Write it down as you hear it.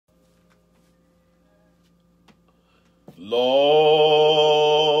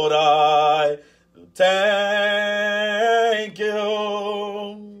Lord, I thank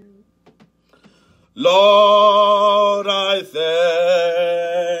you. Lord, I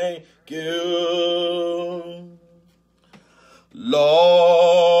thank you.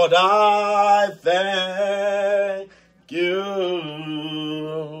 Lord, I thank you.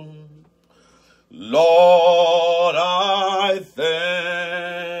 Lord, I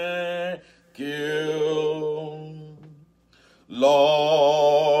thank you.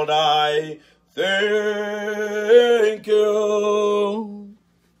 Lord, I thank you.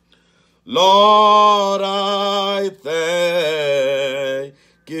 Lord, I thank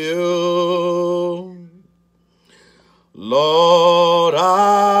you. Lord,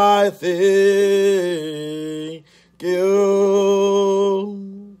 I thank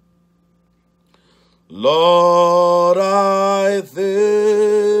you. Lord, I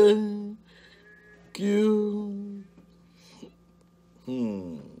thank you.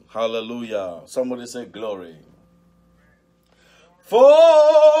 Hallelujah. Somebody say glory.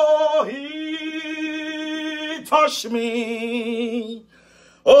 For he touched me.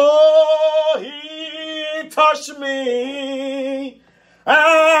 Oh, he touched me.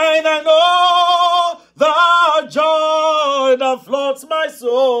 And I know the joy that floods my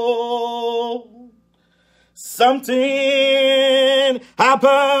soul. Something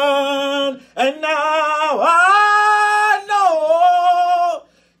happened, and now I know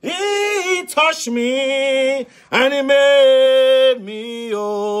he touched me, and he made me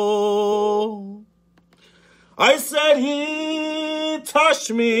whole. I said he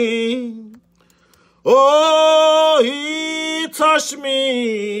touched me. Oh, he touched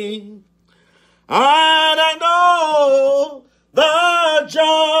me, and I know the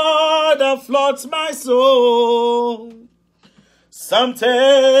joy that floods my soul.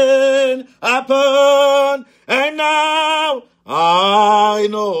 Something happened, and now I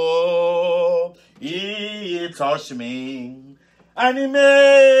know he touched me, and he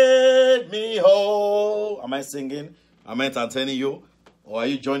made me whole. Am I singing? Am I entertaining you? Or are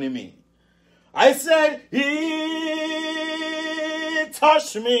you joining me? I said, he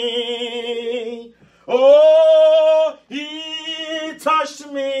touched me. Oh, he touched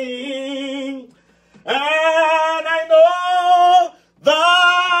me. And I know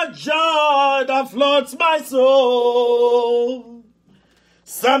the joy that floods my soul.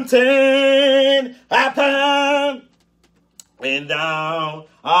 Something happened, and now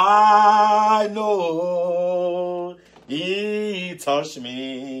I know he touched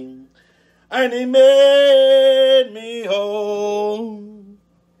me, and he made me whole.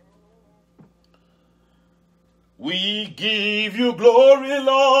 We give you glory,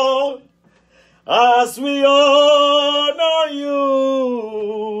 Lord, as we honor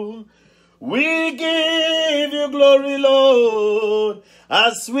you. We give you glory, Lord,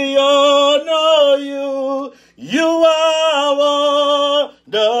 as we honor you. You are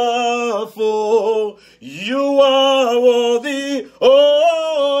wonderful. You are worthy,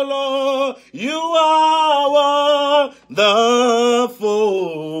 oh Lord. You are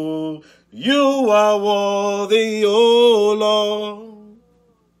wonderful. You are worthy, oh Lord.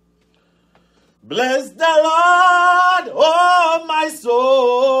 Bless the Lord, oh my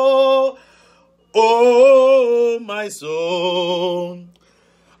soul. Oh my soul.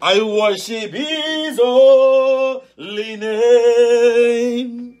 I worship his holy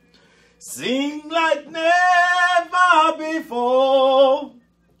name. Sing like never before.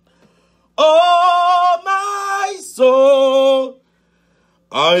 Oh my soul,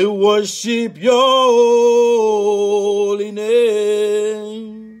 I worship your holy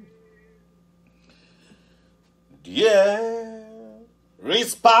name. There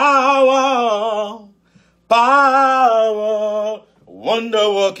is power, power,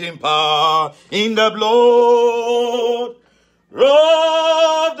 wonder-working power in the blood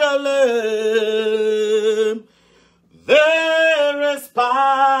of the Lamb. There is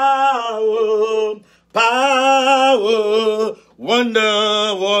power, power,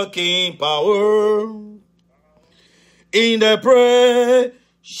 wonder-working power in the precious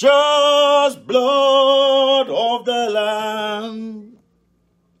blood of the Lamb.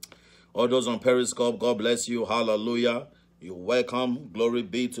 All those on Periscope, God bless you. Hallelujah. You're welcome. Glory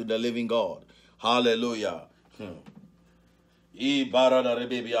be to the living God. Hallelujah. In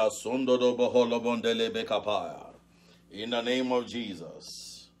the name of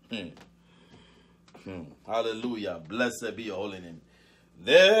Jesus. Hallelujah. Blessed be your holy name.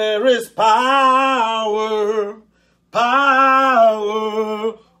 There is power,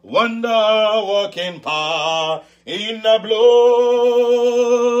 power, wonder-working power in the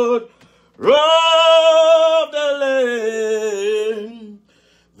blood of the Lamb.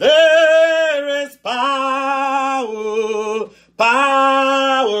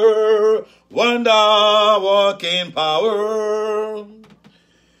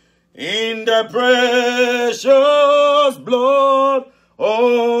 in the precious blood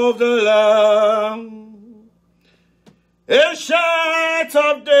of the Lamb. Ancient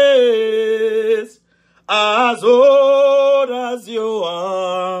of days, as old as you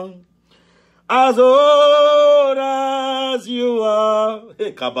are, as old as you are,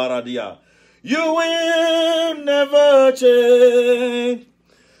 hey, Kabaradia, you will never change.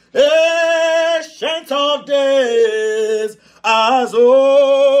 Ancient of days, as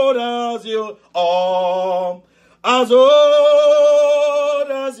old as you are, as old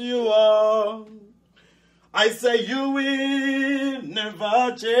as you are, I say you will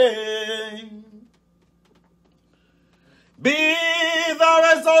never change. Be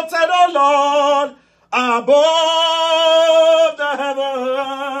thou exalted, O Lord, above the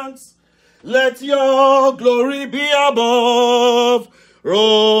heavens. Let your glory be above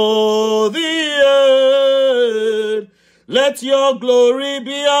all the earth. Let your glory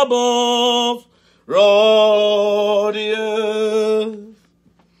be above all the earth.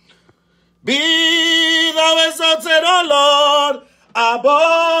 Be thou exalted, O Lord,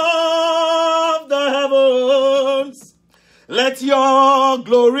 above the heavens. Let your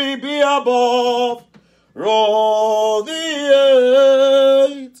glory be above all the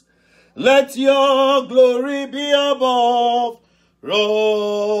earth. Let your glory be above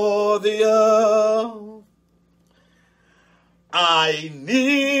all the earth. I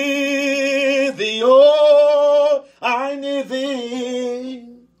need thee, oh, I need thee.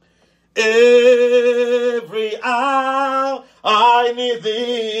 Every hour I need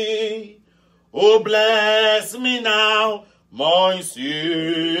thee. Oh, bless me now, my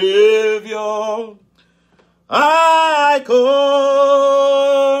Savior. I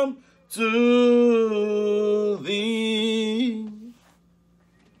come to thee.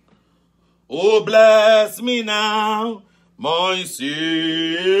 Oh, bless me now, my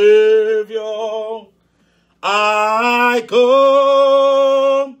Savior. I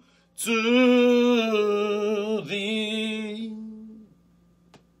come to thee.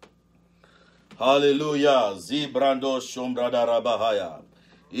 Hallelujah. Zibrando shombrada rabahaya.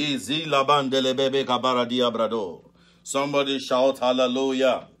 Izi labandele bebe kabaradia brado. Somebody shout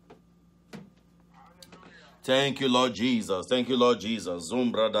hallelujah. Thank you, Lord Jesus. Thank you, Lord Jesus.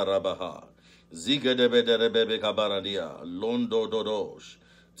 Zumbrada rabaha. Zigedebe de rebebe kabaradia. Londo dodosh.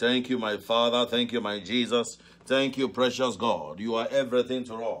 Thank you, my Father. Thank you, my Jesus. Thank you, precious God. You are everything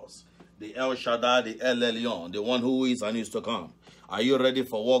to us. The El Shaddai, the El Elyon, the one who is and is to come. Are you ready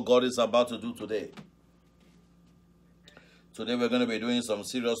for what God is about to do today? Today we're going to be doing some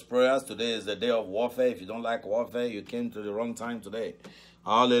serious prayers. Today is the day of warfare. If you don't like warfare, you came to the wrong time today.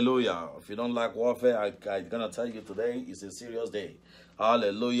 Hallelujah. If you don't like warfare, I'm going to tell you today is a serious day.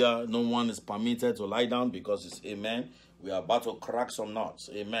 Hallelujah. No one is permitted to lie down because it's amen. We are about to crack some nuts.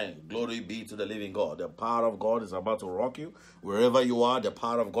 Amen. Glory be to the living God. The power of God is about to rock you. Wherever you are, the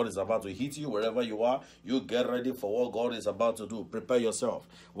power of God is about to hit you. Wherever you are, you get ready for what God is about to do. Prepare yourself.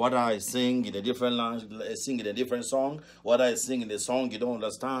 Whether I sing in a different language, sing in a different song, whether I sing in a song you don't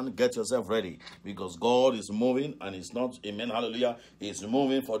understand, get yourself ready. Because God is moving and it's not, amen, hallelujah. He's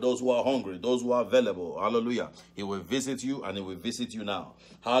moving for those who are hungry, those who are available. Hallelujah. He will visit you and he will visit you now.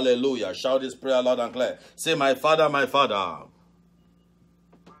 Hallelujah. Shout this prayer loud and clear. Say, my Father,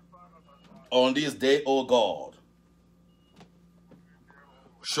 on this day, oh God,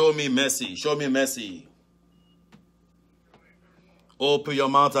 show me mercy. Show me mercy. Open your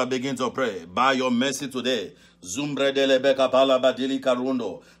mouth and begin to pray. By your mercy today.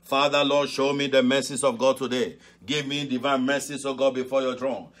 Father, Lord, show me the mercies of God today. Give me divine mercies, O God, before your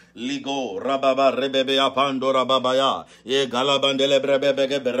throne. Ligo, rababa, rebebe, apando, rababaya. Ye galabandele,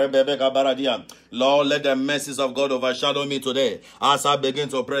 rebebe, kabaradia. Lord, let the mercies of God overshadow me today. As I begin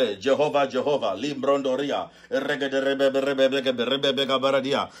to pray, Jehovah, limbrondoria, regede, rebebe,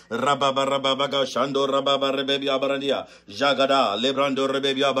 kabaradia. Rababa, rababaga, shando, rababa, rebebe, abaradia. Jagada, lebrando,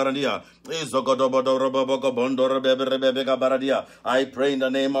 rebebe, abaradia. Izogodobodo, robobogo, bondo, rebebe, kabaradia. I pray in the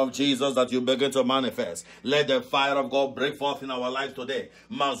name of Jesus that you begin to manifest. Let the fire of God break forth in our life today.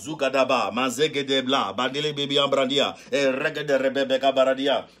 Mazugadaba, mazegedebla, badili bibi ambrandia, regede rebebeka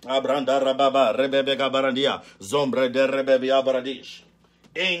baradia, abranda rababa, rebebeka barandia, zombre de rebebi abradish.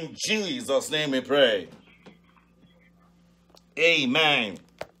 In Jesus' name we pray. Amen.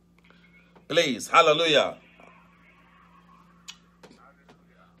 Please, hallelujah.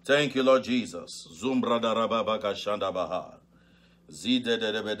 Thank you, Lord Jesus. Zumbra da rababa kashanda bahar. Zide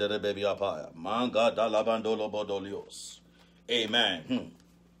de rebe de rebebi apaya. Manga da labandolo bodolios. Amen.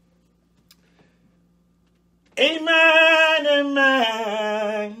 Amen,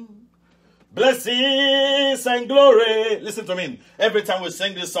 amen. Blessings and glory. Listen to me. Every time we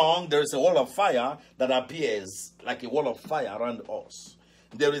sing this song, there is a wall of fire that appears like a wall of fire around us.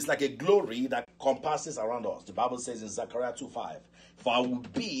 There is like a glory that compasses around us. The Bible says in Zechariah 2:5, for I will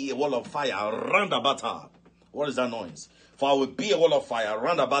be a wall of fire round about her. What is that noise? For I will be a wall of fire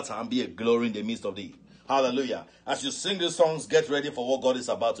round about her and be a glory in the midst of thee. Hallelujah. As you sing these songs, get ready for what God is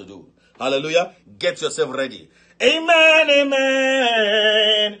about to do. Hallelujah. Get yourself ready. Amen,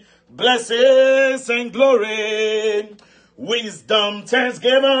 amen. Blessings and glory, wisdom,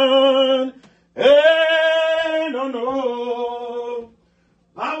 thanksgiving, and honor,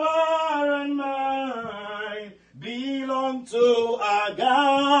 power and might belong to our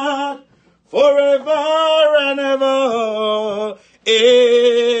God forever and ever.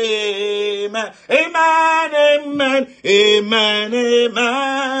 Amen. Amen. Amen. Amen.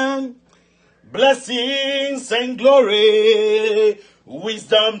 Amen. Blessings and glory,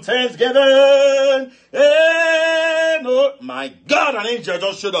 wisdom, thanksgiving, and oh my God, an angel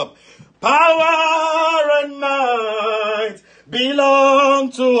just showed up. Power and might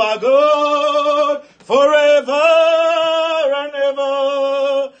belong to our God forever and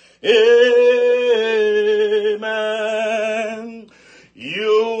ever. Amen.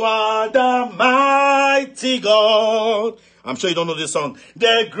 You are the mighty God. I'm sure you don't know this song.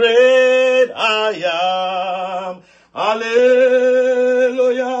 The great I am. Hallelujah.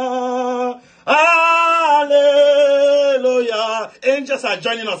 Hallelujah. Angels are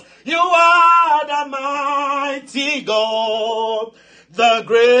joining us. You are the mighty God, the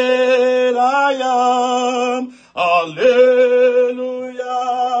great I am. Hallelujah.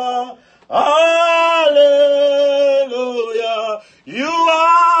 Hallelujah. You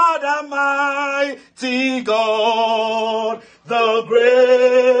are the mighty God, the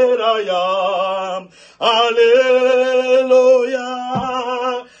great I am. Hallelujah.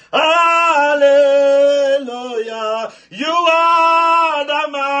 Hallelujah. You are the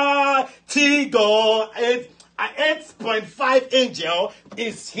mighty God. 8.5 angel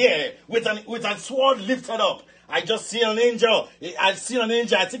is here with a sword lifted up. I just see an angel. I see an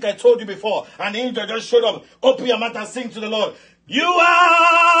angel. I think I told you before. An angel just showed up. Open your mouth and sing to the Lord. You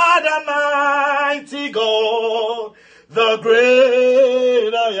are the mighty God, the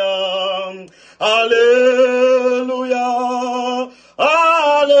great I am. Hallelujah.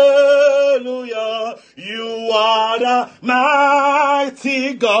 Hallelujah. You are the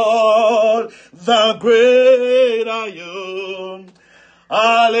mighty God, the great I am.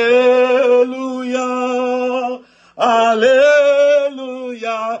 Hallelujah. Hallelujah.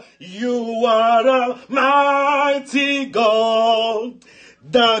 You are the mighty God,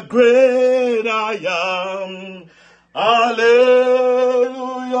 the great I am. Hallelujah.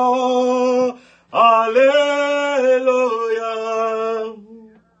 Hallelujah.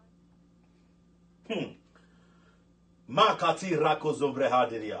 Makati rako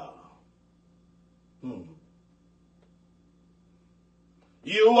zobrehadiria.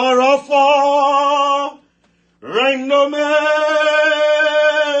 You are Alpha and Omega.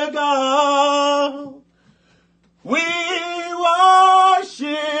 We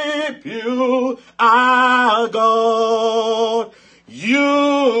worship you, our God.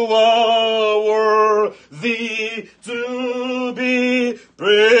 You are worthy to be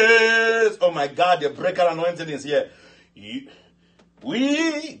praised. Oh my God, the breaker anointing is here.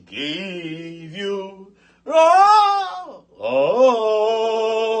 We give you all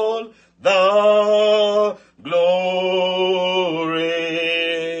the glory.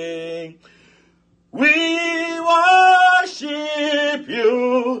 We worship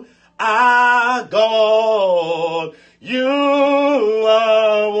you, our God. You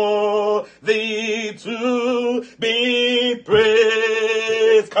are worthy to be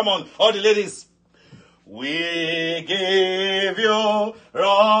praised. Come on, all the ladies. We give you all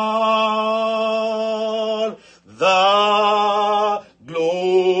the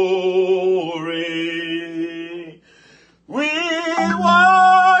glory. We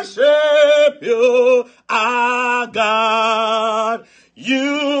worship you, our God.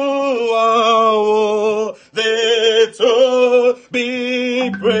 You are worthy to be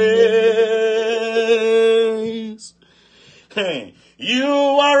praised. You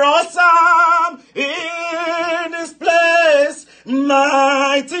are awesome in this place,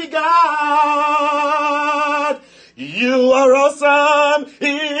 mighty God. You are awesome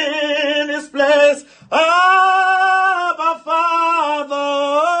in this place, Abba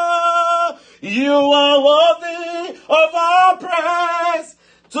Father. You are worthy of our praise.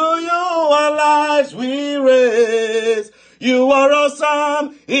 To you our lives we raise. You are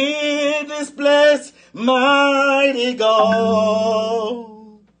awesome in this place, mighty God.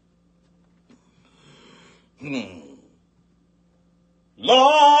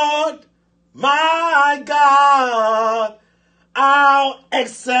 Lord, my God, how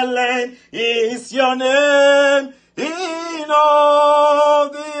excellent is your name in all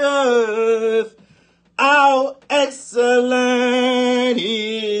the earth. How excellent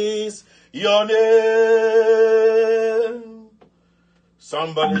is your name.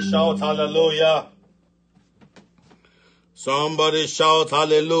 Somebody shout hallelujah. Somebody shout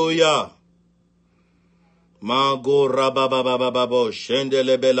hallelujah. Mago rabababababo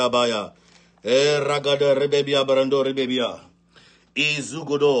shendele belabaya. Ragada rebebia barando rebebia.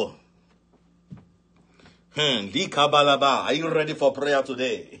 Izugodo. Likabalaba. Are you ready for prayer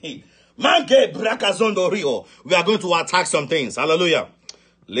today? Mange brakazondo rio. We are going to attack some things. Hallelujah.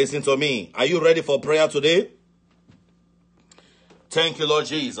 Listen to me. Are you ready for prayer today? Thank you, Lord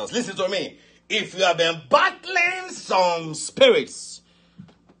Jesus. Listen to me. If you have been battling some spirits,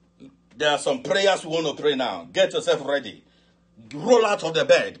 there are some prayers we want to pray now. Get yourself ready. Roll out of the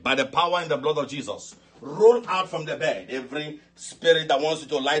bed by the power and the blood of Jesus. Roll out from the bed. Every spirit that wants you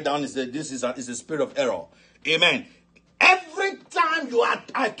to lie down is a spirit of error. Amen. Every time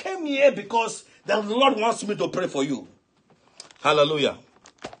I came here because the Lord wants me to pray for you. Hallelujah.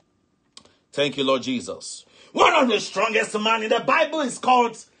 Thank you, Lord Jesus. One of the strongest men in the Bible is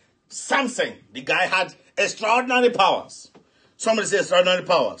called Samson. The guy had extraordinary powers. Somebody say extraordinary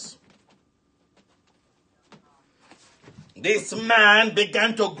powers. This man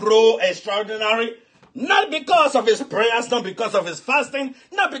began to grow extraordinary, not because of his prayers, not because of his fasting,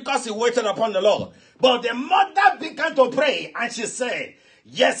 not because he waited upon the Lord. But the mother began to pray and she said,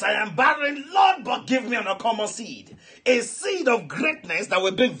 yes, I am barren, Lord, but give me an uncommon seed. A seed of greatness that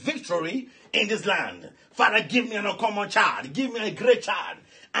will bring victory in this land. Father, give me an uncommon child. Give me a great child.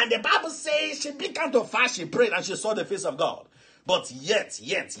 And the Bible says she began to fast, she prayed, and she saw the face of God. But yet,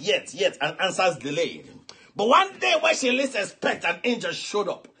 an answer is delayed. But one day when she least expected, an angel showed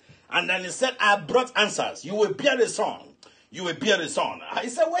up. And then he said, I brought answers. You will bear a son. You will bear a son. He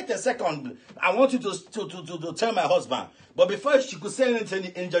said, wait a second. I want you to tell my husband. But before she could say anything,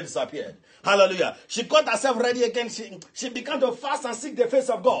 the angel disappeared. Hallelujah. She got herself ready again. She began to fast and seek the face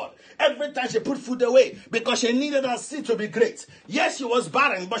of God. Every time she put food away because she needed her seed to be great. Yes, she was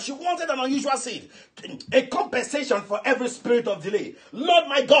barren, but she wanted an unusual seed. A compensation for every spirit of delay. Lord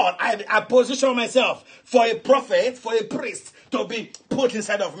my God, I position myself for a prophet, for a priest to be put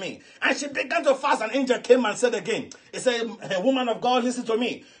inside of me. And she began to fast. An angel came and said again, he said, woman of God, listen to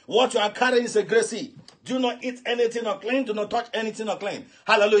me. What you are carrying is a great seed. Do not eat anything unclean. Do not touch anything unclean.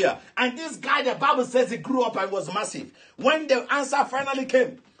 Hallelujah. And this guy, the Bible says he grew up and was massive. When the answer finally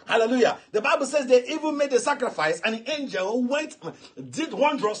came, hallelujah, the Bible says they even made the sacrifice and the angel did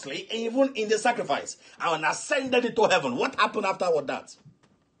wondrously even in the sacrifice and ascended into heaven. What happened after that?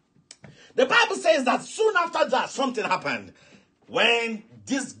 The Bible says that soon after that, something happened. When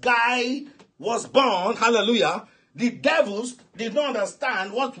this guy was born, hallelujah, the devils did not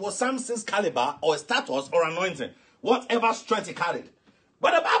understand what was Samson's caliber or status or anointing, whatever strength he carried.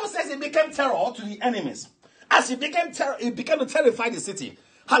 But the Bible says he became terror to the enemies. As he became terror, he began to terrify the city.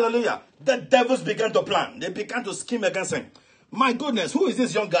 Hallelujah. The devils began to plan. They began to scheme against him. My goodness, who is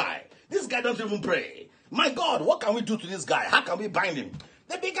this young guy? This guy doesn't even pray. My God, what can we do to this guy? How can we bind him?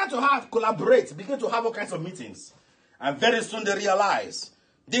 They began to collaborate, began to have all kinds of meetings. And very soon they realized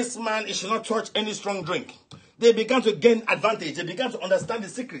this man, he should not touch any strong drink. They began to gain advantage. They began to understand the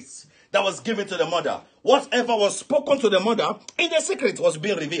secrets that was given to the mother. Whatever was spoken to the mother in the secret was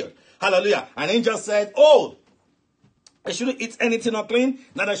being revealed. Hallelujah. An angel said, oh, I shouldn't eat anything unclean,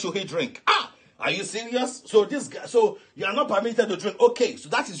 neither should he drink. Ah, are you serious? So this guy, so you are not permitted to drink. Okay, so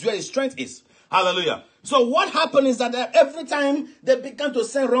that is where his strength is. Hallelujah. So what happened is that every time they began to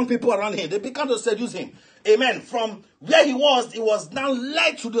send wrong people around him, they began to seduce him. Amen. From where he was now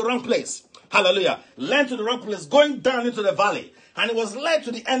led to the wrong place. Hallelujah. Led to the wrong place, going down into the valley. And it was led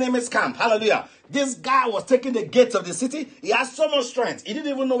to the enemy's camp. Hallelujah. This guy was taking the gates of the city. He had so much strength. He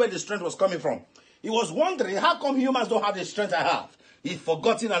didn't even know where the strength was coming from. He was wondering, how come humans don't have the strength I have? He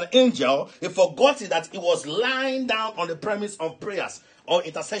forgotten an angel. He forgotten that he was lying down on the premise of prayers or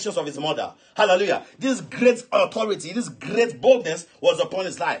intercessions of his mother. Hallelujah. This great authority, this great boldness was upon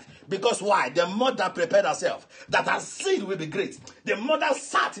his life. Because why? The mother prepared herself that her seed will be great. The mother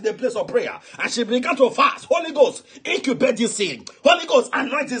sat in the place of prayer and she began to fast. Holy Ghost, incubate this seed. Holy Ghost,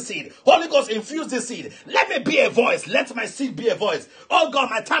 anoint this seed. Holy Ghost, infuse this seed. Let me be a voice. Let my seed be a voice. Oh God,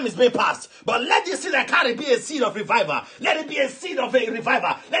 my time is being passed. But let this seed I carry be a seed of revival. Let it be a seed of a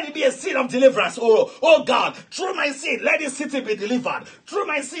revival. Let it be a seed of deliverance. Oh God, through my seed, let this city be delivered. Through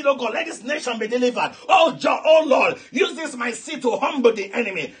my seed, oh God, let this nation be delivered. Oh Lord, use this my seed to humble the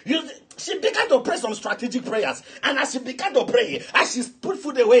enemy. She began to pray some strategic prayers. And as she began to pray, as she put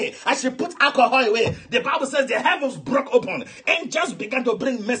food away, as she put alcohol away, the Bible says the heavens broke open. Angels began to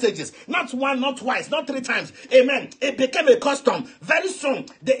bring messages. Not one, not twice, not three times. Amen. It became a custom. Very soon,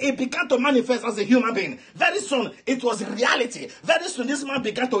 it began to manifest as a human being. Very soon, it was reality. Very soon, this man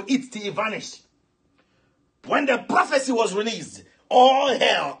began to eat till he vanished. When the prophecy was released, all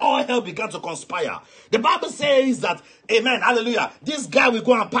hell began to conspire. The Bible says that, amen, hallelujah, this guy will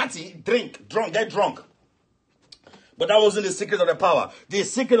go and party, get drunk. But that wasn't the secret of the power. The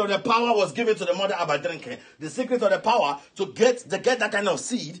secret of the power was given to the mother about drinking. The secret of the power to get that kind of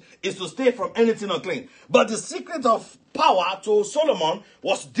seed is to stay from anything unclean. But the secret of power to Solomon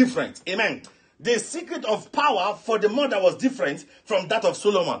was different. Amen. The secret of power for the mother was different from that of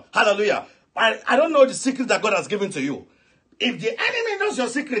Solomon. Hallelujah. I don't know the secret that God has given to you. If the enemy knows your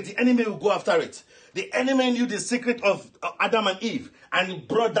secret, the enemy will go after it. The enemy knew the secret of Adam and Eve, and he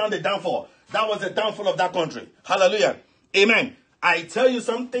brought down the downfall. That was the downfall of that country. Hallelujah. Amen. I tell you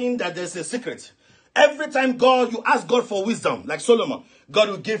something, that there's a secret. Every time you ask God for wisdom, like Solomon, God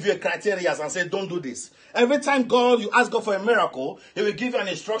will give you a criteria and say, don't do this. Every time you ask God for a miracle, he will give you an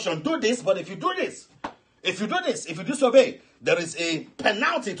instruction. Do this, but if you disobey, there is a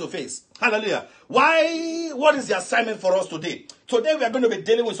penalty to face. Hallelujah. What is the assignment for us today? Today we are going to be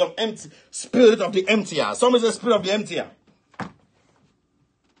dealing with some spirit of the emptier. Somebody say spirit of the emptier.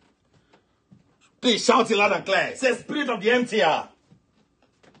 Please shout it loud and clear. Say spirit of the emptier.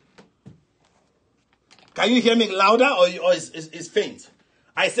 Can you hear me louder or is faint?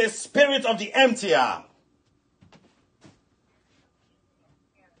 I say spirit of the emptier.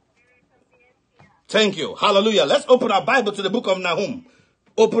 Thank you. Hallelujah. Let's open our Bible to the book of Nahum.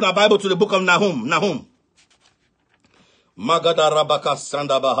 Open our Bible to the book of Nahum. Magada Rabaka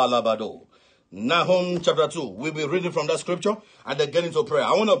Sandaba Halabado. Nahum chapter 2. We'll be reading from that scripture and then get into prayer.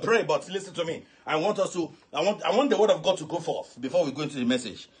 I want to pray, but listen to me. I want the word of God to go forth before we go into the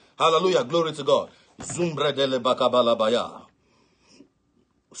message. Hallelujah. Glory to God. Zumbredele Bakabalabaya.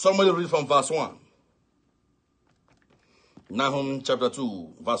 Somebody read from verse 1. Nahum chapter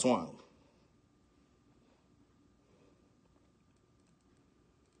 2, verse 1.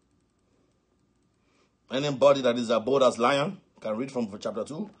 Anybody that is as bold as lion can read from chapter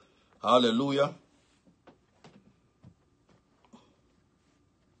 2. Hallelujah.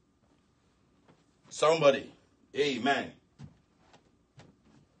 Somebody. Amen.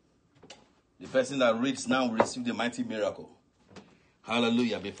 The person that reads now will receive the mighty miracle.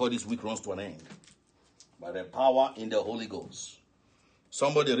 Hallelujah. Before this week runs to an end. By the power in the Holy Ghost.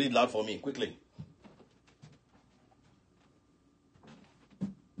 Somebody read loud for me quickly.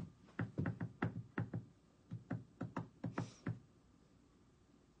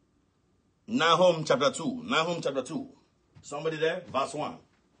 Nahum chapter 2. Nahum chapter 2. Somebody there? Verse 1.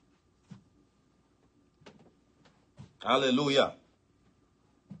 Hallelujah.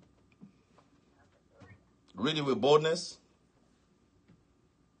 Read it with boldness.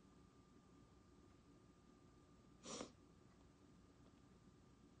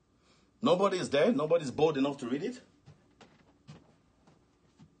 Nobody is there. Nobody's bold enough to read it.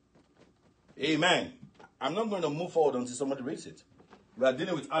 Amen. I'm not going to move forward until somebody reads it. We are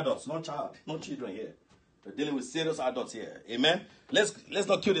dealing with adults, not children here. We're dealing with serious adults here. Amen. Let's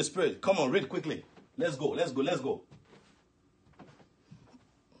not kill the spirit. Come on, read quickly. Let's go.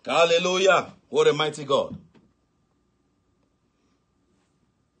 Hallelujah. What a mighty God.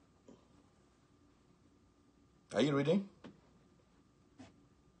 Are you reading?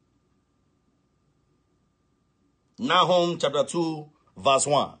 Nahum chapter 2, verse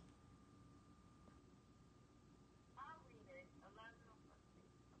 1.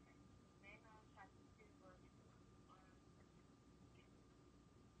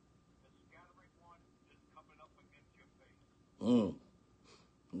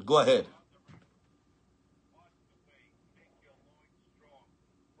 Go ahead.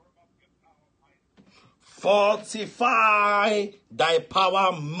 Fortify thy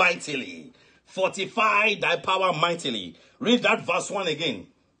power mightily. Fortify thy power mightily. Read that verse 1 again.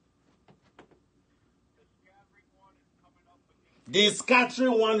 The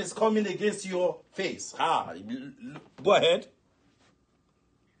scattering one is coming against your face. Go ahead.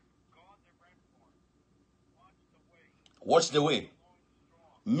 Watch the way.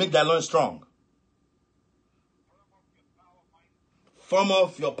 Make thy loins strong. Form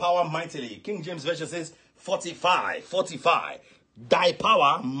of your power mightily. King James Version says, fortify thy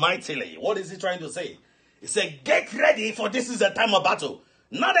power mightily. What is he trying to say? He said, get ready, for this is a time of battle.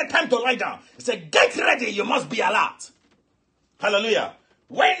 Not a time to lie down. He said, get ready, you must be alert. Hallelujah.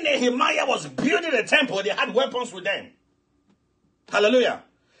 When Nehemiah was building the temple, they had weapons with them. Hallelujah.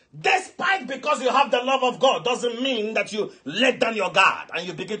 Despite because you have the love of God, doesn't mean that you let down your guard and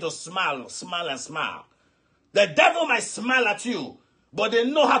you begin to smile. The devil might smile at you, but they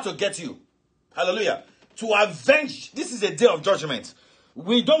know how to get you. Hallelujah. To avenge, this is a day of judgment.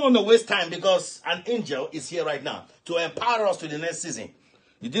 We don't want to waste time because an angel is here right now to empower us to the next season.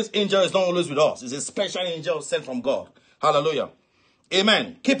 This angel is not always with us. It's a special angel sent from God. Hallelujah.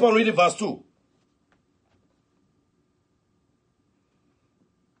 Amen. Keep on reading verse 2.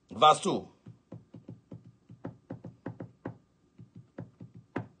 Verse 2.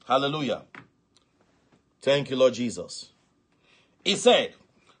 Hallelujah. Thank you, Lord Jesus. He said,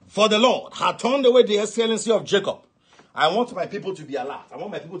 for the Lord had turned away the excellency of Jacob. I want my people to be alert. I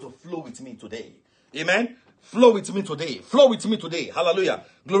want my people to flow with me today. Amen. Flow with me today. Flow with me today. Hallelujah.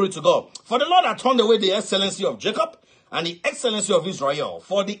 Glory to God. For the Lord had turned away the excellency of Jacob and the excellency of Israel.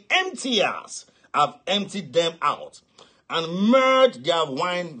 For the emptiers have emptied them out and merged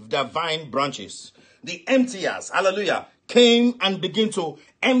their vine branches. The emptiers, hallelujah, came and began to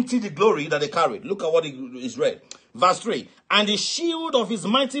empty the glory that they carried. Look at what is read. Verse 3. And the shield of his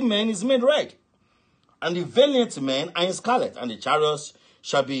mighty men is made red, and the valiant men are in scarlet, and the chariots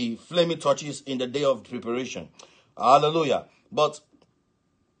shall be flaming torches in the day of preparation. Hallelujah. But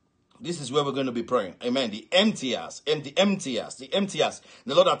this is where we're going to be praying. Amen. The emptiers. The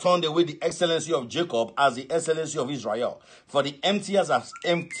Lord hath turned away the excellency of Jacob as the excellency of Israel. For the emptiers have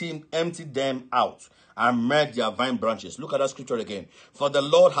emptied them out and merged their vine branches. Look at that scripture again. For the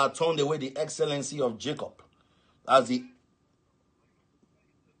Lord hath turned away the excellency of Jacob as the...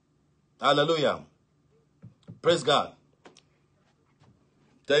 Hallelujah. Praise God.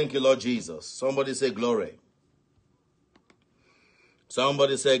 Thank you, Lord Jesus. Somebody say glory.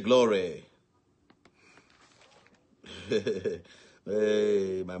 Somebody say glory.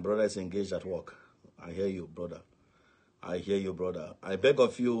 Hey, my brother is engaged at work. I hear you, brother. I hear you, brother. I beg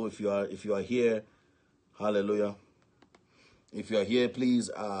of you, if you are here, hallelujah. If you are here, please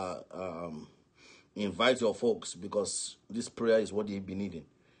invite your folks, because this prayer is what they've been needing.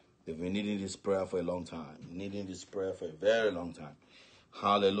 They've been needing this prayer for a long time. Needing this prayer for a very long time.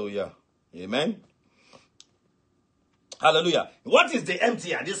 Hallelujah. Amen. Hallelujah. What is the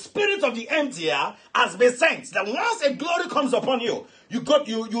emptier? The spirit of the emptier has been sent. That once a glory comes upon you,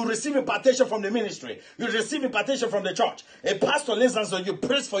 you receive impartation from the ministry. You receive impartation from the church. A pastor listens to you,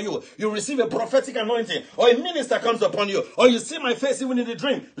 prays for you. You receive a prophetic anointing. Or a minister comes upon you. Or you see my face even in the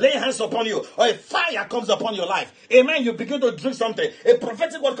dream, lay hands upon you. Or a fire comes upon your life. Amen. You begin to drink something. A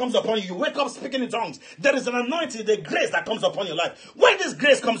prophetic word comes upon you. You wake up speaking in tongues. There is an anointing, the grace that comes upon your life. When this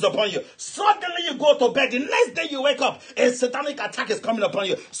grace comes upon you, suddenly you go to bed. The next day you wake up, a satanic attack is coming upon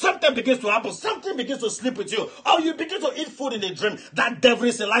you. Something begins to happen. Something begins to sleep with you. Or you begin to eat food in a dream. That devil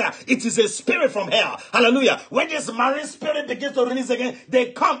is a liar. It is a spirit from hell. Hallelujah. When this marine spirit begins to release again,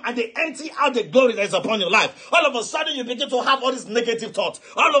 they come and they empty out the glory that is upon your life. All of a sudden you begin to have all these negative thoughts.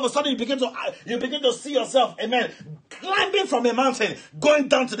 All of a sudden you begin to see yourself, amen, climbing from a mountain, going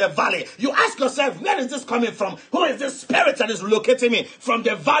down to the valley. You ask yourself, where is this coming from? Who is this spirit that is relocating me from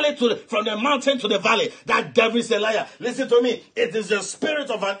the valley from the mountain to the valley? That devil is a liar. Listen to me. It is the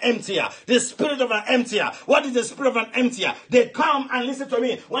spirit of an emptier. The spirit of an emptier. What is the spirit of an emptier? They come and listen to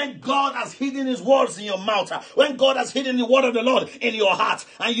me. When God has hidden his words in your mouth, when God has hidden the word of the Lord in your heart,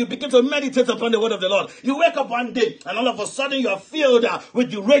 and you begin to meditate upon the word of the Lord, you wake up one day and all of a sudden you are filled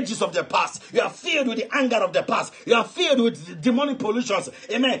with the rages of the past. You are filled with the anger of the past. You are filled with demonic pollutions.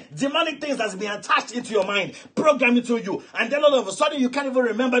 Amen. Demonic things that's been attached into your mind, programmed into you, and then all of a sudden you can't even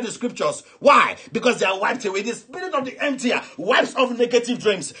remember the scriptures. Why? Because they are wiped away. The spirit of the emptier wipes off negative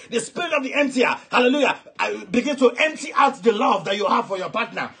dreams. The spirit of the emptier, hallelujah, begin to empty out the love that you have for your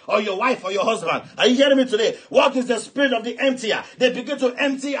partner or your wife or your husband. Are you hearing me today? What is the spirit of the emptier? They begin to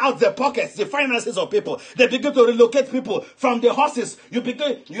empty out the pockets, the finances of people. They begin to relocate people from the horses. You're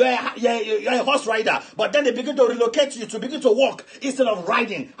a horse rider, but then they begin to relocate you to begin to walk instead of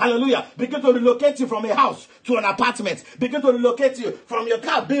riding. Hallelujah. Begin to relocate you from a house to an apartment. Begin to relocate you from your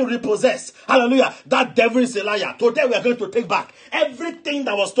car being repossessed. Hallelujah. That devil is a liar. Today we are going to take back everything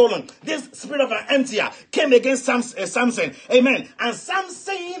that was stolen. This spirit of an emptier came against Samson. Amen. And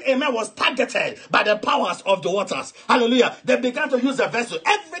Samson, amen, was targeted by the powers of the waters. Hallelujah. They began to use a vessel.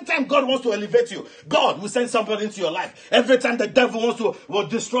 Every time God wants to elevate you, God will send somebody into your life. Every time the devil will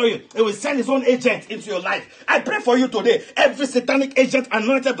destroy you, he will send his own agent into your life. I pray for you today. Every satanic agent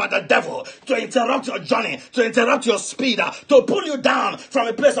anointed by the devil to interrupt your journey, to interrupt your speed, to pull you down from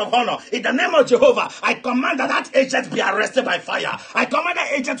a place of honor. In the name of Jehovah, I command that agent be arrested by fire. I command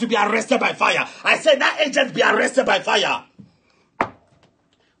that agent to be arrested by fire. I say that agent be arrested by fire.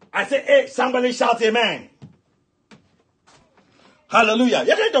 I say, hey, somebody shout amen. Hallelujah.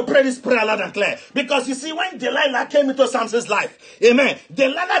 You're going to pray this prayer loud and clear. Because you see, when Delilah came into Samson's life, amen,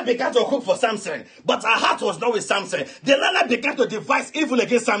 Delilah began to cook for Samson. But her heart was not with Samson. Delilah began to devise evil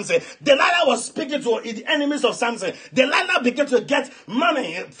against Samson. Delilah was speaking to the enemies of Samson. Delilah began to get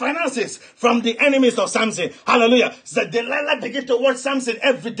money, finances from the enemies of Samson. Hallelujah. So Delilah began to watch Samson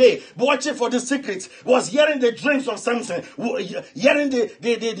every day, watching for the secrets, was hearing the dreams of Samson, hearing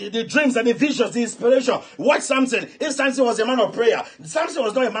the dreams and the visions, the inspiration. Watch Samson. If Samson was a man of prayer, Samson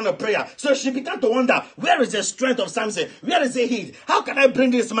was not a man of prayer. So she began to wonder, where is the strength of Samson? Where is the heat? How can I bring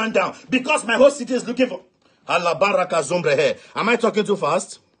this man down? Because my whole city is looking for... Allah baraka zombrehe. Am I talking too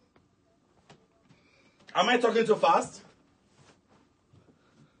fast? Am I talking too fast?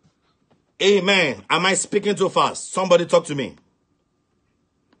 Amen. Am I speaking too fast? Somebody talk to me.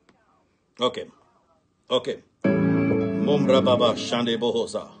 Okay. Okay. Mumra baba shande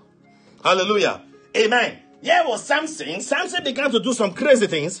bohosa. Hallelujah. Amen. Here was Samson. Samson began to do some crazy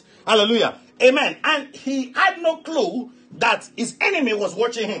things. Hallelujah. Amen. And he had no clue that his enemy was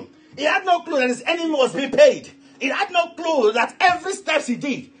watching him. He had no clue that his enemy was being paid. He had no clue that every step he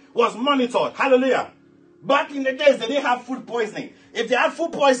did was monitored. Hallelujah. Back in the days, they didn't have food poisoning. If they had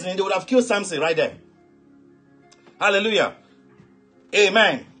food poisoning, they would have killed Samson right there. Hallelujah.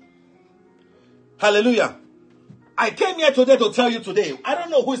 Amen. Hallelujah. I came here today to tell you today, I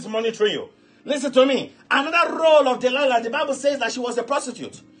don't know who is monitoring you. Listen to me. Another role of Delilah, the Bible says that she was a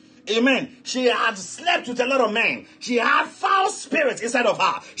prostitute. Amen. She had slept with a lot of men. She had foul spirits inside of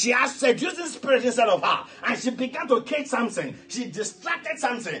her. She had seducing spirit inside of her. And she began to cage Samson. She distracted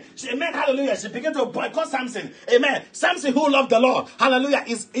Samson. Amen. Hallelujah. She began to boycott Samson. Amen. Samson who loved the Lord. Hallelujah.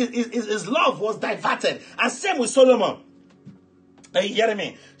 His love was diverted. And same with Solomon. Are you hearing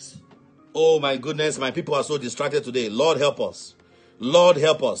me? Oh my goodness. My people are so distracted today. Lord help us. Lord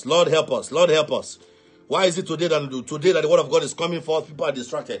help us. Lord help us. Lord help us. Why is it today that the word of God is coming forth? People are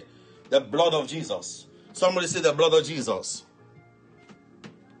distracted. The blood of Jesus. Somebody say the blood of Jesus.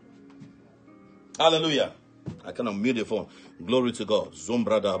 Hallelujah. I cannot mute the phone. Glory to God.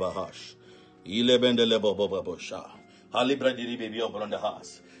 Zumbrada bahash. Ilebendele bobosha. Halibra diri baby on the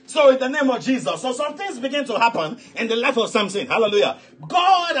house. So in the name of Jesus, so some things begin to happen in the life of Samson. Hallelujah.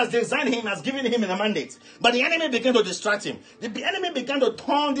 God has designed him, has given him a mandate. But the enemy began to distract him. The enemy began to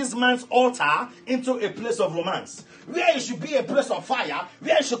turn this man's altar into a place of romance. Where it should be a place of fire,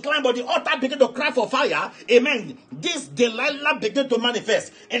 where it should climb, but the altar began to cry for fire. Amen. This Delilah began to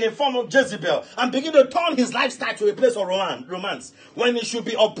manifest in the form of Jezebel and begin to turn his lifestyle to a place of romance. When it should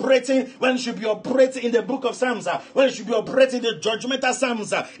be operating, in the book of Psalms, when it should be operating the judgmental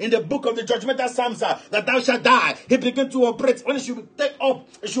Psalms, in the book of the judgmental Psalms, that thou shalt die. He began to operate. When it should take up,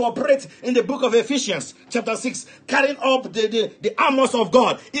 it should operate in the book of Ephesians, chapter 6, carrying up the armors of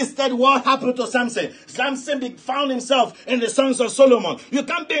God. Instead, what happened to Samson? Samson found himself in the songs of Solomon. You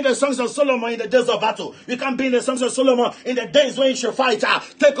can't be in the songs of Solomon in the days of battle. You can't be in the songs of Solomon in the days when you should fight.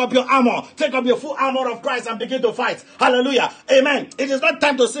 Take up your armor. Take up your full armor of Christ and begin to fight. Hallelujah. Amen. It is not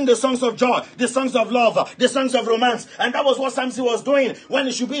time to sing the songs of joy, the songs of love, the songs of romance. And that was what Samson was doing when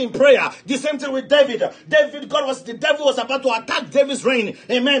he should be in prayer. The same thing with David. The devil was about to attack David's reign.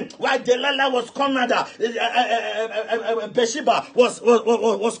 Amen. While Delilah was cornered, Bathsheba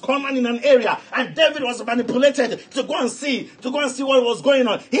was cornered in an area, and David was manipulated to go and see what was going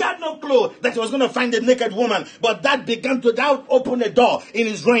on. He had no clue that he was going to find a naked woman, but that open a door in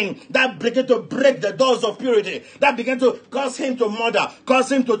his reign. That began to break the doors of purity. That began to cause him to murder,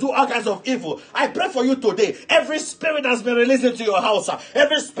 cause him to do all kinds of evil. I pray for you today. Every spirit that's been released into your house,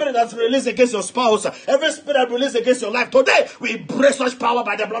 every spirit that's been released against your spouse, every spirit that's been released against your life, today we break such power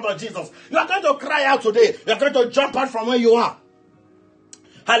by the blood of Jesus. You are going to cry out today. You are going to jump out from where you are.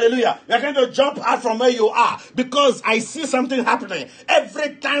 Hallelujah. You're going to jump out from where you are, because I see something happening.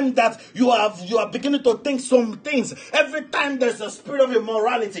 Every time that you are beginning to think some things, every time there's a spirit of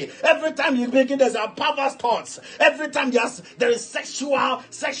immorality, every time there's a perverse thoughts, every time there is sexual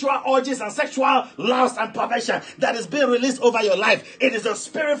urges and sexual lust and perversion that is being released over your life. It is a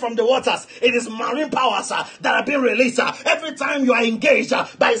spirit from the waters. It is marine powers that are being released. Every time you are engaged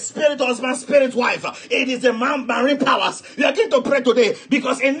by spirit husband, spirit wife, it is the marine powers. You are going to pray today,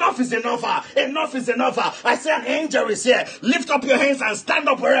 because enough is enough. Enough is enough. I say an angel is here. Lift up your hands and stand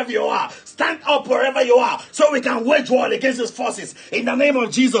up wherever you are. Stand up wherever you are, so we can wage war against these forces in the name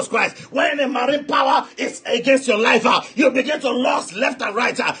of Jesus Christ. When a marine power is against your life, you begin to lust left and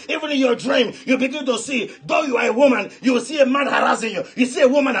right. Even in your dream, you begin to see, though you are a woman, you will see a man harassing you. You see a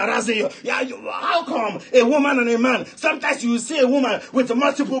woman harassing you. How come a woman and a man? Sometimes you will see a woman with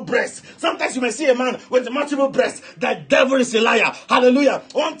multiple breasts. Sometimes you may see a man with multiple breasts. The devil is a liar. Hallelujah.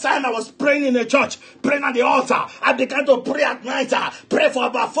 Hallelujah. One time I was praying in a church, praying at the altar. I began to pray at night, pray for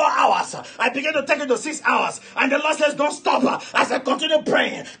about 4 hours. I began to take it to 6 hours. And the Lord says, don't stop. I said, continue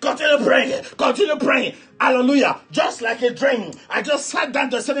praying, continue praying, continue praying. Hallelujah. Just like a dream. I just sat down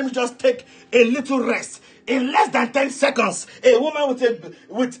to say, let me just take a little rest. In less than 10 seconds, a woman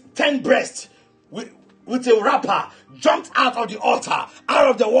with 10 breasts, with a wrapper, jumped out of the altar, out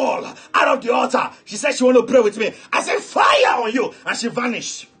of the wall, out of the altar. She said she want to pray with me. I said, fire on you. And she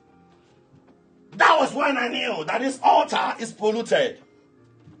vanished. That was when I knew that this altar is polluted.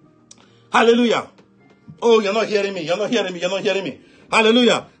 Hallelujah. Oh, you're not hearing me. You're not hearing me. You're not hearing me.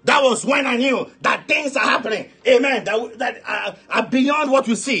 Hallelujah. That was when I knew that things are happening. Amen. That are beyond what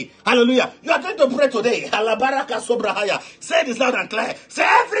we see. Hallelujah. You are going to pray today. Say this loud and clear. Say,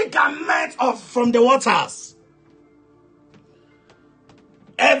 every garment from the waters.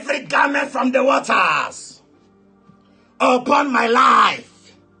 Every garment from the waters upon my life.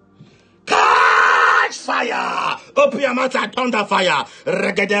 Catch fire! Open your mouth and thunder fire.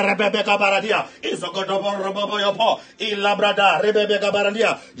 Regede rebebeka baradia. Izogodobo robobo yopo. Ilabrada rebebeka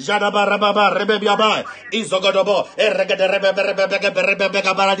baradia. Jadaba rababa rebebiaba. Izogodobo. Regede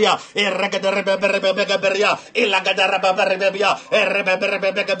rebebeka baradia. Regede rebebeka beria. Ilagada rababa rebebia.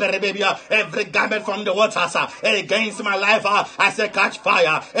 Rebebeka berebia. Every garment from the waters against my life, I say catch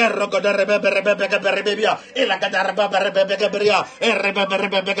fire. Rogoda rebebeka berebia. Ilagada rababa rebebeka beria.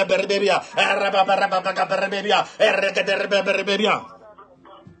 Rebebeka berebia.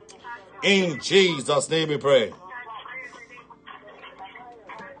 In Jesus' name we pray.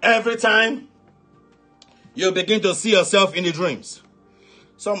 Every time you begin to see yourself in the dreams,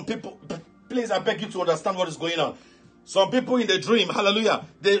 some people, please I beg you to understand what is going on. Some people in the dream, hallelujah,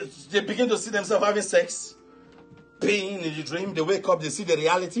 they begin to see themselves having sex, peeing in the dream. They wake up, they see the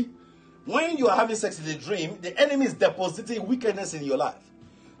reality. When you are having sex in the dream, the enemy is depositing wickedness in your life.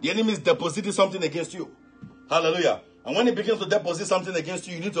 The enemy is depositing something against you. Hallelujah. And when he begins to deposit something against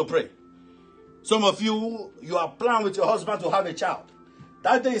you, you need to pray. Some of you are planning with your husband to have a child.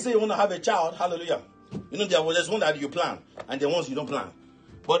 That day you say you want to have a child, hallelujah. You know, there's one that you plan, and the ones you don't plan.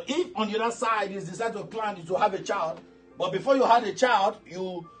 But if on the other side you decide to plan to have a child, but before you had a child,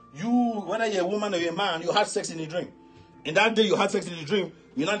 you whether you're a woman or you're a man, you had sex in a dream. In that day you had sex in a dream,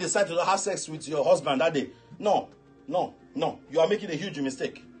 you now decide to have sex with your husband that day. No. You are making a huge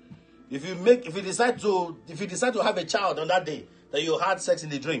mistake. If you decide to have a child on that day that you had sex in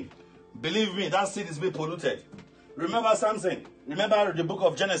the dream, believe me, that seed is being polluted. Remember Samson. Remember the book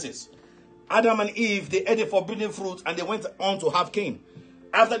of Genesis. Adam and Eve, they ate the forbidden fruit and they went on to have Cain.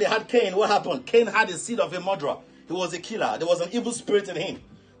 After they had Cain, what happened? Cain had the seed of a murderer. He was a killer. There was an evil spirit in him.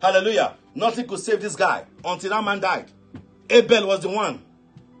 Hallelujah. Nothing could save this guy until that man died. Abel was the one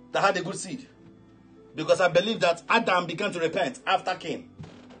that had a good seed. Because I believe that Adam began to repent after Cain.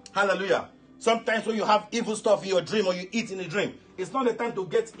 Hallelujah. Sometimes when you have evil stuff in your dream or you eat in a dream, it's not the time to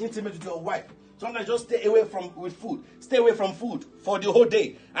get intimate with your wife. Sometimes just stay away from food. Stay away from food for the whole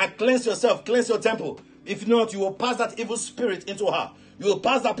day and cleanse yourself, cleanse your temple. If not, you will pass that evil spirit into her. You will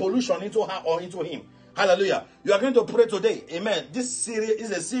pass that pollution into her or into him. Hallelujah. You are going to pray today. Amen. This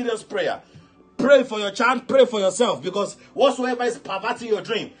is a serious prayer. Pray for your child, pray for yourself, because whatsoever is perverting your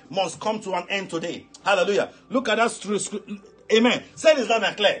dream must come to an end today. Hallelujah. Look at that scripture. Amen. Say this loud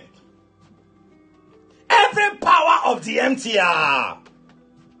and clear. Every power of the emptier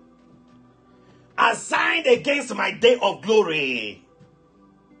assigned against my day of glory,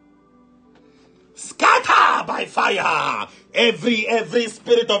 scatter by fire. Every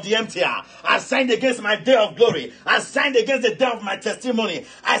spirit of the emptier assigned against my day of glory, assigned against the day of my testimony,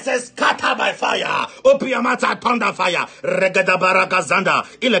 I say scatter by fire. Open your mouth and thunder fire. Regada baraka zanda,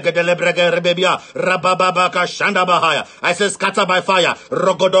 ilegede lebrege rebebia, rabababaka shanda bahaya. I say scatter by fire.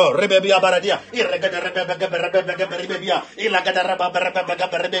 Rogodo rebebia baradia, ilegede rebebega rebebia, ilegede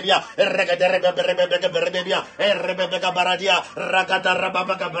rebebega rebebia, regede rebebega rebebia, rebebega baradia, ragada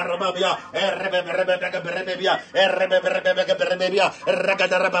rababaka barabia, rebebega rebebia, rebebega Berebia,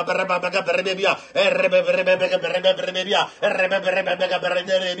 Ragadaraba Berebia, Rebebia,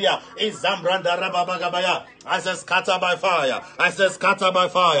 Rebebia, Izambranda Rababagabaya. I say scatter by fire. I say scatter by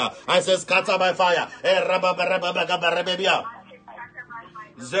fire. I say scatter by fire. Rababagabia.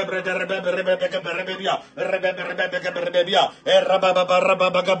 Zebre de rebebia, rebebia,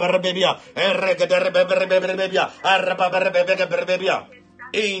 rebebia.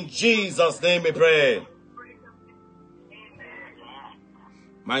 In Jesus' name we pray.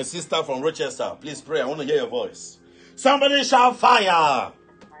 My sister from Rochester, please pray. I want to hear your voice. Somebody shout fire.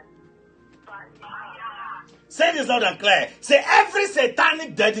 Say this loud and clear. Say every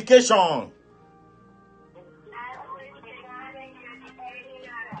satanic dedication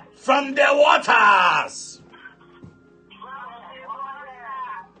from the waters.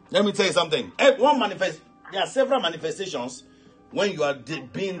 Let me tell you something. There are several manifestations when you are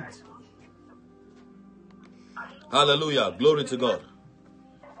being. Hallelujah. Glory to God.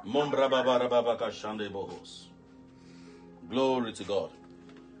 Glory to God.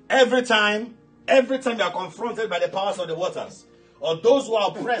 Every time you are confronted by the powers of the waters, or those who are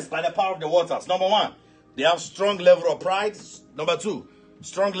oppressed by the power of the waters, number one, they have strong level of pride. Number two,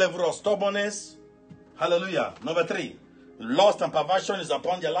 strong level of stubbornness. Hallelujah. Number three, lust and perversion is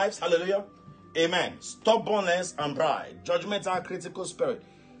upon their lives. Hallelujah. Amen. Stubbornness and pride. Judgmental, critical spirit.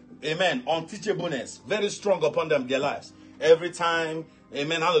 Amen. Unteachableness. Very strong upon them, their lives. Every time,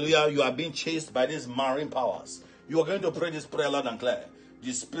 amen, hallelujah, you are being chased by these marine powers. You are going to pray this prayer loud and clear.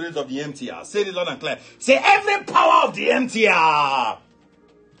 The spirit of the emptier. Say it loud and clear. Say, every power of the emptier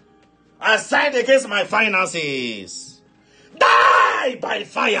assigned against my finances, die by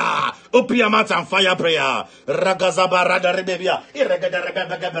fire. Open your mouth and fire prayer.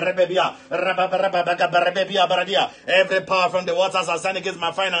 Every power from the waters assigned against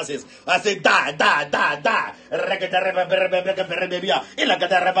my finances, I say die, die, die, die.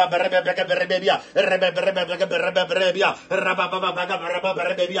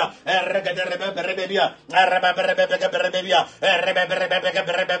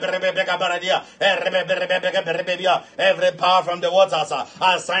 Every power from the waters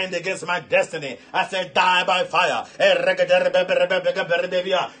assigned against my destiny, I say die by fire.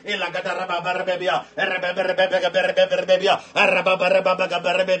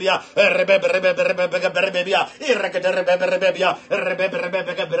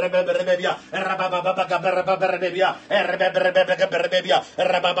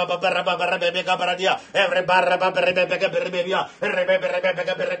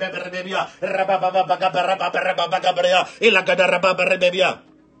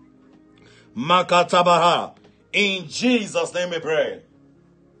 Makatabaha. In Jesus' name we pray.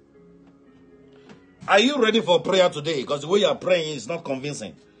 Are you ready for prayer today? Because the way you are praying is not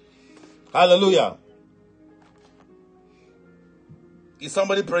convincing. Hallelujah. Is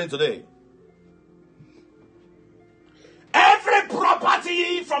somebody praying today? Every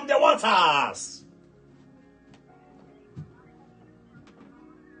property from the waters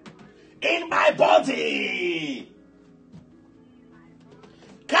in my body,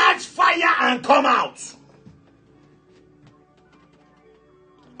 catch fire and come out.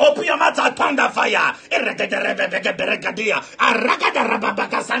 Open your mouth and thunder fire.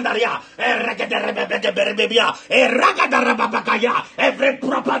 Every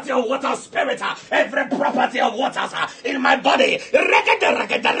property of water spirit, every property of waters in my body,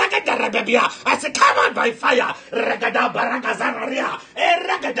 I say come out by fire.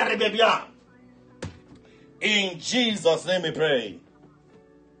 In Jesus' name we pray.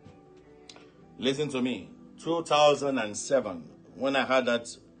 Listen to me. 2007, when I had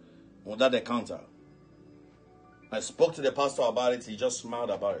that encounter, I spoke to the pastor about it. He just smiled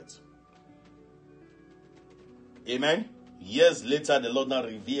about it. Amen. Years later, the Lord now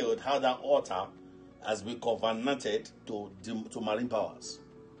revealed how that altar has been covenanted to marine powers.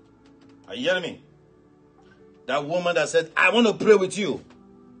 Are you hearing me? That woman that said, I want to pray with you.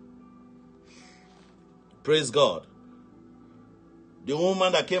 Praise God. The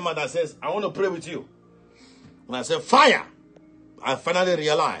woman that came out that says, I want to pray with you. And I said, fire. I finally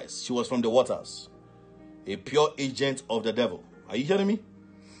realized she was from the waters. A pure agent of the devil. Are you hearing me?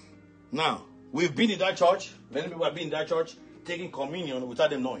 Now, we've been in that church. Many people have been in that church taking communion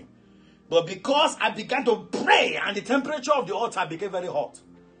without them knowing. But because I began to pray and the temperature of the altar became very hot,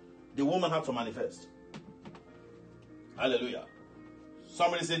 the woman had to manifest. Hallelujah.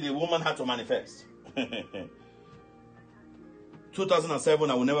 Somebody said the woman had to manifest. 2007,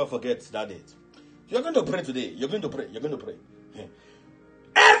 I will never forget that date. You're going to pray today. You're going to pray. You're going to pray.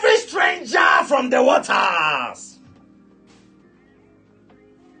 Every stranger from the waters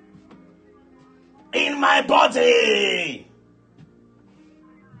in my body,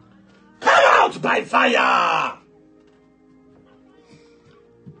 come out by fire.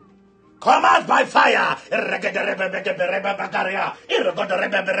 Come out by fire.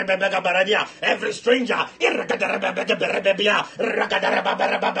 Every stranger.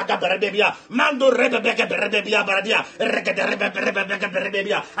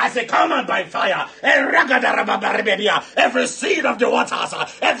 I say, come out by fire. Every seed of the waters,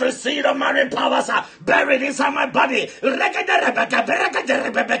 every seed of marine powers buried inside my body.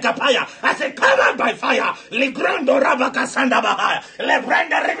 I say, come out by fire.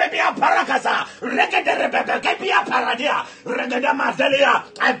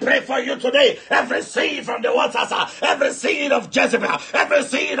 I pray for you today. Every seed from the waters, every seed of Jezebel, every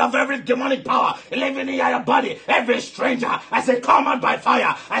seed of every demonic power living in your body, every stranger, I say, come out by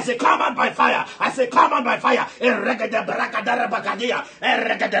fire. I say, come out by fire. I say, come out by fire.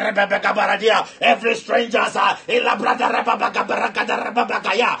 Every stranger,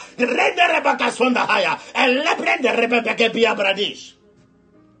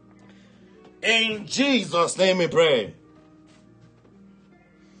 in Jesus' name we pray.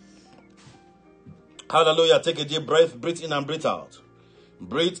 Hallelujah. Take a deep breath. Breathe in and breathe out.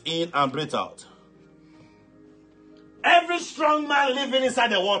 Breathe in and breathe out. Every strong man living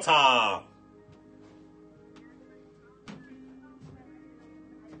inside the water,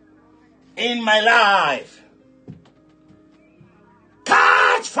 in my life,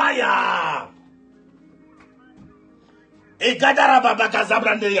 catch fire. Lord,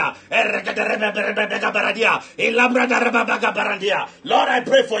 I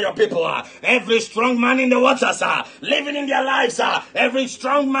pray for your people. Every strong man in the waters, living in their lives, every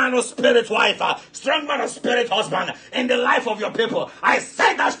strong man or spirit wife, strong man or spirit husband in the life of your people. I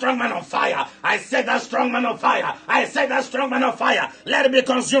set that strong man on fire. I set that strong man on fire. I set that strong man on fire. Let it be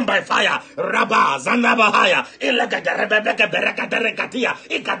consumed by fire. Rabba Zanabahaya.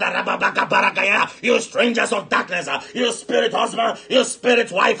 You strangers of darkness, you spirit husband, you spirit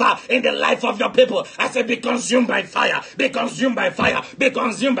wife, in the life of your people, I say, be consumed by fire, be consumed by fire, be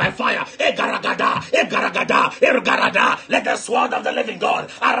consumed by fire. Let the sword of the living God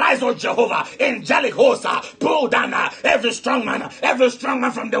arise, O Jehovah, angelic host, pull down every strong man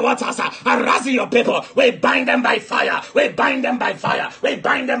from the waters, arising your people. We bind them by fire, we bind them by fire, we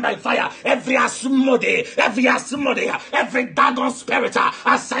bind them by fire. Every asmode, every dagon spirit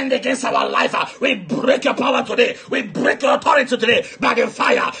assigned against our life, we break your power today, we break your authority today by the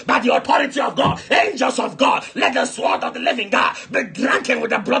fire, by the authority of God. Angels of God, let the sword of the living God be drunken with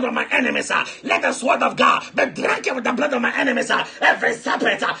the blood of my enemies. Let the sword of God be drunken with the blood of my enemies. Every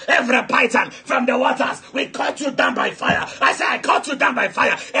serpent, every python from the waters, we cut you down by fire. I say, I cut you down by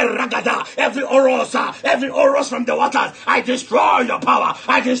fire. Every oros from the waters, I destroy your power.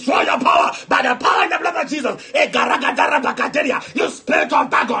 I destroy your power by the power and the blood of Jesus. You spirit of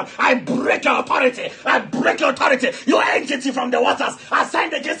dagon, I break your authority. I break your authority. You entity from the waters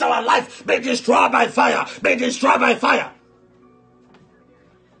assigned against our life, be destroyed by fire. Be destroyed by fire.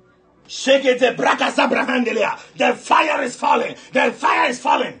 Shake it, the fire is falling. The fire is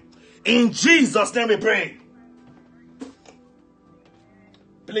falling. In Jesus' name we pray.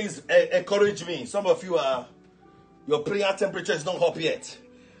 Please encourage me. Some of you are, your prayer temperature is not up yet.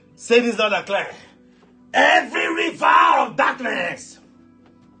 Say this loud and clear. Every river of darkness,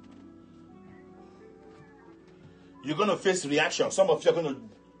 you're going to face reaction. Some of you are going to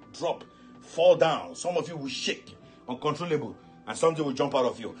drop, fall down. Some of you will shake, uncontrollable, and something will jump out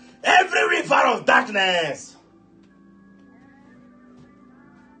of you. Every river of darkness,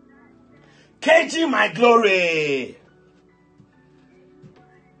 caging my glory,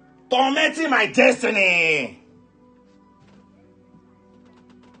 tormenting my destiny,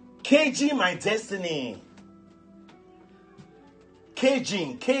 caging my destiny,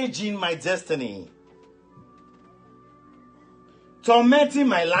 caging my destiny, tormenting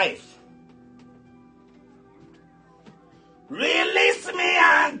my life. Release me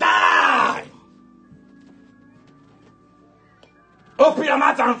and die. Open your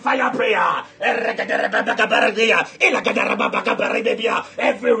mouth and fire prayer. Every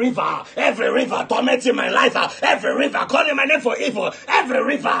river tormenting my life. Every river calling my name for evil. Every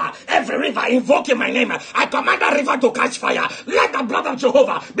river invoking my name. I command that river to catch fire. Let the blood of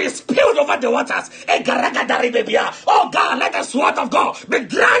Jehovah be spilled over the waters. Oh God, let the sword of God be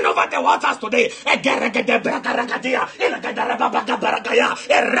drawn over the waters today.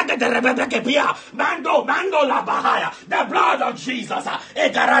 The blood of Jesus.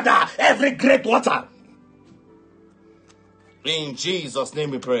 Every great water. In Jesus'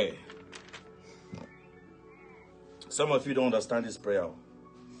 name we pray. Some of you don't understand this prayer.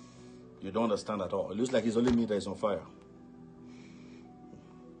 You don't understand at all. It looks like it's only me that is on fire.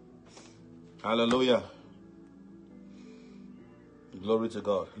 Hallelujah. Glory to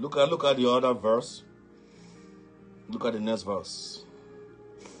God. Look at the other verse. Look at the next verse.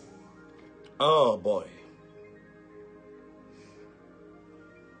 Oh boy.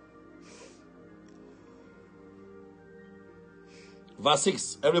 Verse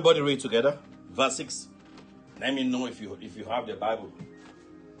 6. Everybody read together. Verse 6. Let me know if you have the Bible.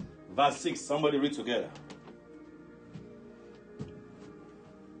 Verse 6. Somebody read together.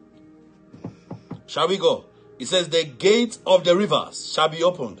 Shall we go? It says, the gate of the rivers shall be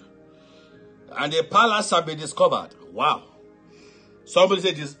opened. And the palace shall be discovered. Wow. Somebody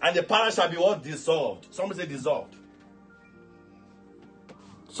say this. And the palace shall be what? Dissolved. Somebody say dissolved.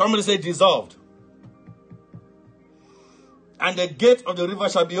 Somebody say dissolved. And the gate of the river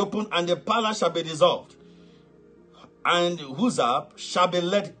shall be opened, and the palace shall be dissolved. And Huzzah shall be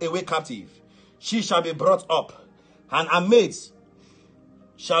led away captive. She shall be brought up, and her maids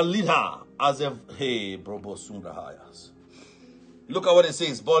shall lead her as a... Hey, Brobo Sundrahayas. Look at what it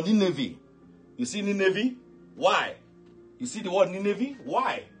says. But Nineveh. You see Nineveh? Why? You see the word Nineveh?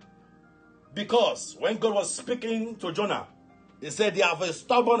 Why? Because when God was speaking to Jonah, he said they have a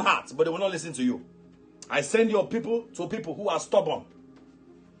stubborn heart, but they will not listen to you. I send your people to people who are stubborn.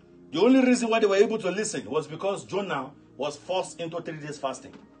 The only reason why they were able to listen was because Jonah was forced into 3 days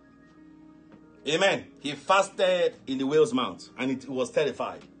fasting. Amen. He fasted in the whale's mouth and it was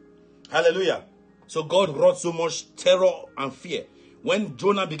terrified. Hallelujah. So God wrought so much terror and fear. When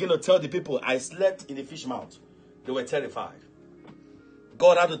Jonah began to tell the people, I slept in the fish mouth, they were terrified.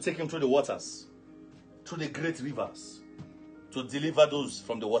 God had to take him through the waters, through the great rivers, to deliver those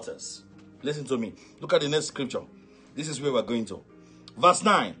from the waters. Listen to me. Look at the next scripture. This is where we're going to. Verse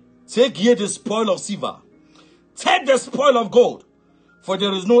 9. Take ye the spoil of silver. Take the spoil of gold. For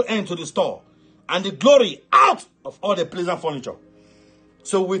there is no end to the store. And the glory out of all the pleasant furniture.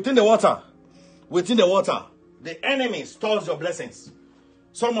 So within the water, the enemy stores your blessings.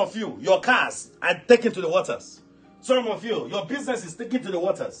 Some of you, your cars are taken to the waters. Some of you, your business is taken to the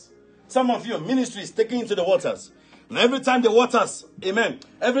waters. Some of you, ministry is taken into the waters. And every time the waters, amen,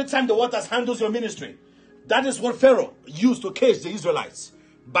 every time the waters handles your ministry, that is what Pharaoh used to cage the Israelites,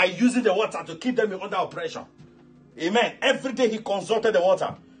 by using the water to keep them under oppression. Amen. Every day he consulted the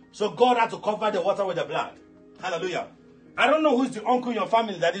water. So God had to cover the water with the blood. Hallelujah. I don't know who is the uncle in your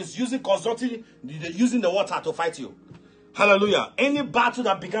family that is using the water to fight you. Hallelujah. Any battle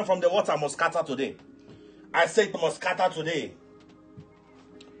that began from the water must scatter today. I say it must scatter today.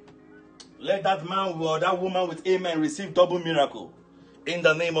 Let that man or that woman with amen receive double miracle in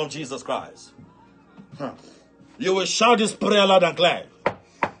the name of Jesus Christ. You will shout this prayer loud and clear.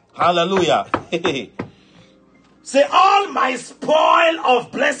 Hallelujah. Say, all my spoil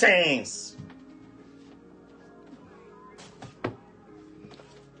of blessings,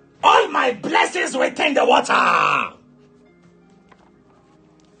 all my blessings within the water,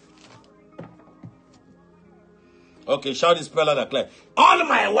 okay, shout this prayer loud and clear. All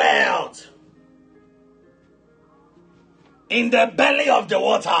my wealth in the belly of the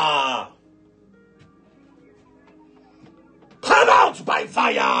water, come out by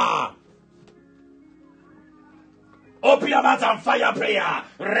fire. Open your mouth and fire prayer.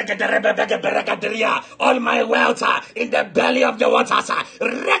 All my wealth in the belly of the waters.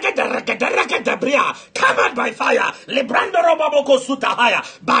 Come out by fire.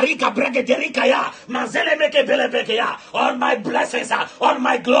 All my blessings, all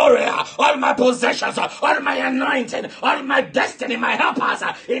my glory, all my possessions, all my anointing, all my destiny, my helpers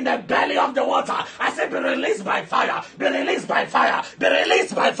in the belly of the water. I say be released by fire. Be released by fire. Be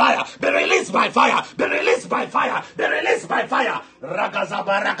released by fire. Be released by fire. Be released by fire. Released by fire.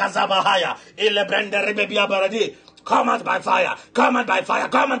 Rakazabahaya. Ilebrende rebebia baradi. Come out by fire. Come out by fire.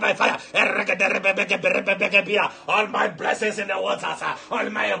 Come out by fire. All my blessings in the waters, all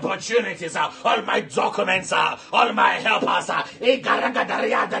my opportunities, all my documents, all my helpers,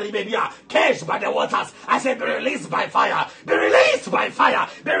 caged by the waters. I say be released by fire. Be released by fire.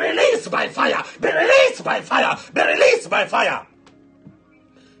 Be released by fire. Be released by fire. Be released by fire.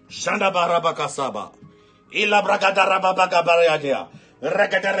 Shanda barabakasaba. Ila bragada rababaga bariadia.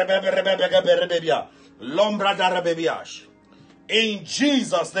 Regada rebebebebebebebia. Lombra darabebiash. In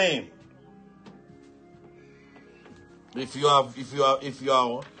Jesus' name. If you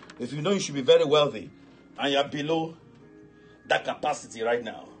know you should be very wealthy and you're below that capacity right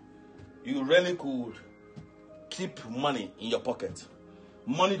now, you really could keep money in your pocket.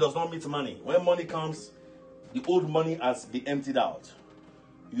 Money does not meet money. When money comes, the old money has been emptied out.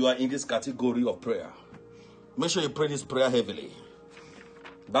 You are in this category of prayer. Make sure you pray this prayer heavily.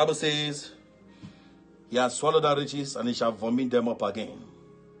 The Bible says, he has swallowed our riches and he shall vomit them up again.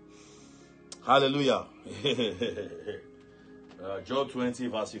 Hallelujah. Job 20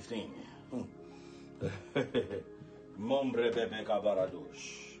 verse 15. Mombre bebe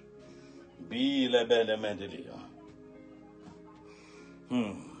kabaradosh. Bi lebele mendelia.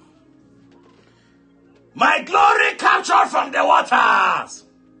 My glory captured from the waters.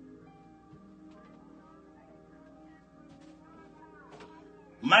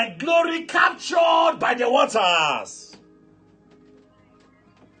 My glory captured by the waters.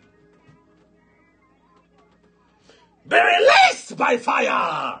 Be released by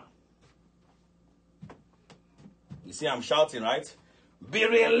fire. You see, I'm shouting, right? Be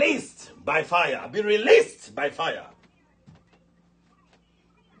released by fire. Be released by fire.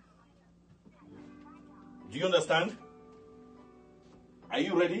 Do you understand? Are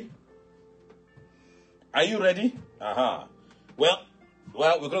you ready? Are you ready? Well,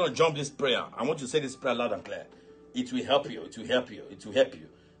 we're going to jump this prayer. I want you to say this prayer loud and clear. It will help you. It will help you. It will help you.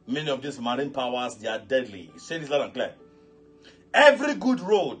 Many of these marine powers, they are deadly. Say this loud and clear. Every good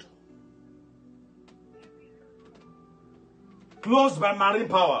road closed by marine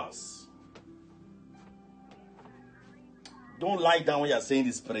powers. Don't lie down when you're saying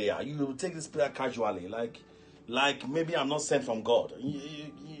this prayer. You will take this prayer casually. Like maybe I'm not sent from God.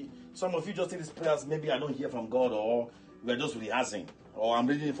 Some of you just take this prayer as maybe I don't hear from God, or we're just rehearsing, or I'm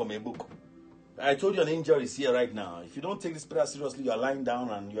reading it from a book. I told you an angel is here right now. If you don't take this prayer seriously, you are lying down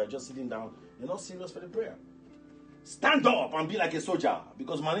and you are just sitting down. You're not serious for the prayer. Stand up and be like a soldier,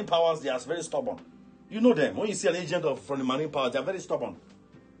 because marine powers, they are very stubborn. You know them. When you see an agent from the marine powers, they are very stubborn,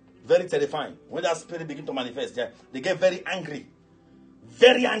 very terrifying. When that spirit begins to manifest, they get very angry,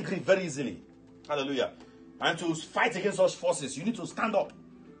 very easily. Hallelujah. And to fight against such forces, you need to stand up.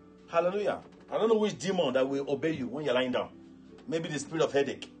 Hallelujah. I don't know which demon that will obey you when you're lying down. Maybe the spirit of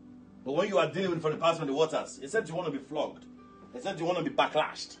headache. But when you are dealing with for the passing of the waters, it said you want to be flogged. It said you want to be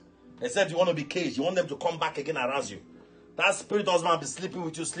backlashed. It said you want to be caged. You want them to come back again and harass you. That spirit husband be sleeping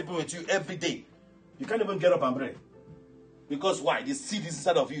with you every day. You can't even get up and pray. Because why? The seed is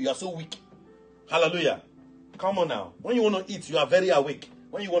inside of you. You are so weak. Hallelujah. Come on now. When you want to eat, you are very awake.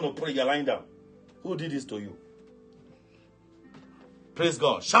 When you want to pray, you're lying down. Who did this to you? Praise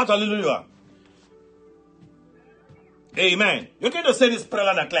God. Shout hallelujah. Amen. You're going to say this prayer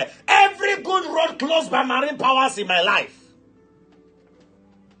loud and clear. Every good road closed by marine powers in my life.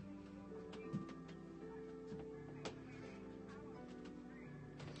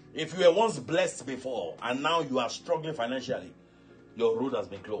 If you were once blessed before and now you are struggling financially, your road has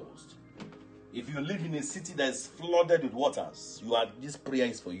been closed. If you live in a city that is flooded with waters, this prayer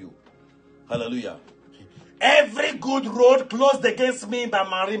is for you. Hallelujah. Every good road closed against me by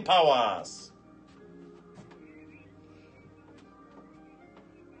marine powers.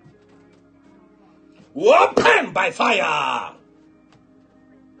 Open by fire.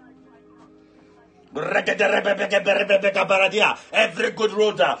 Every good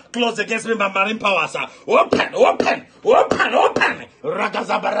road closed against me by marine powers. Open. Open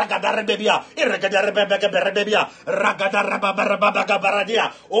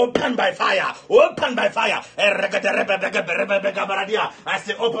by fire. Open by fire. I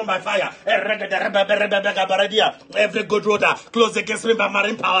say open by fire. Every good road closed against me by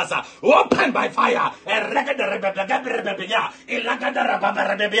marine powers. Open by fire.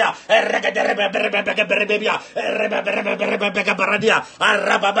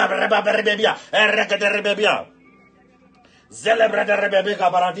 Celebrate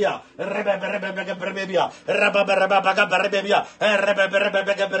Rebecca Baradia, Rebecca Berbebia, Rababarabaga Berbebia,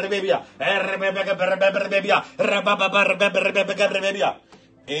 Rebecca Berbebia, Rebecca Berbebia, Rababarabaga Berbebia.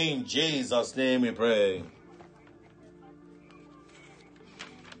 In Jesus' name we pray.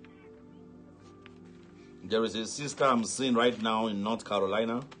 There is a sister I'm seeing right now in North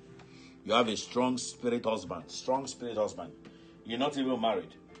Carolina. You have a strong spirit husband. You're not even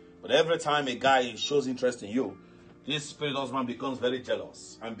married. But every time a guy shows interest in you, this spirit husband becomes very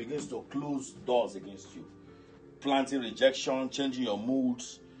jealous and begins to close doors against you. Planting rejection, changing your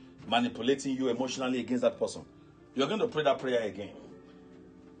moods, manipulating you emotionally against that person. You're going to pray that prayer again.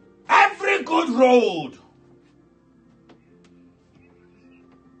 Every good road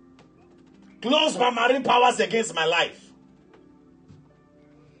closed by marine powers against my life.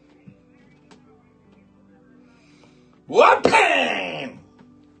 Open!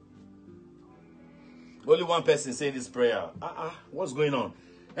 Only one person saying this prayer. What's going on?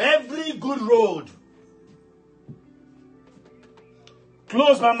 Every good road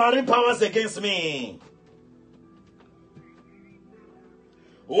closed by marine powers against me.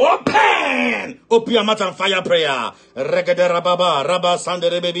 Open! Open your mouth and fire prayer. Every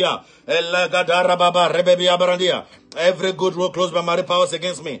good road closed by marine powers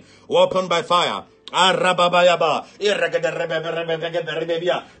against me. Open by fire. Arababayaba,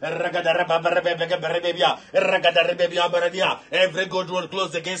 every good road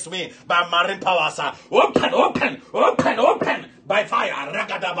closed against me by marine powers. Open by fire.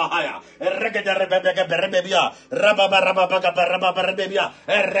 Ragadabahaya, Regadarabebia, Rababarababia,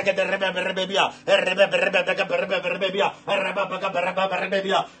 Regadarabebia,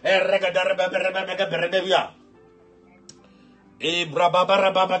 Regadarabebia,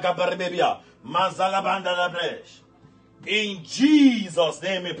 Ibrabababia. In Jesus'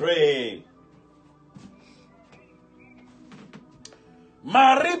 name we pray.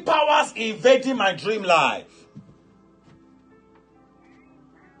 Marine powers invading my dream life.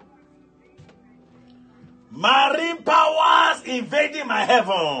 Marine powers invading my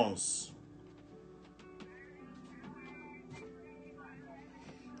heavens.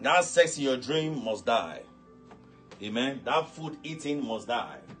 That sex in your dream must die. Amen. That food eating must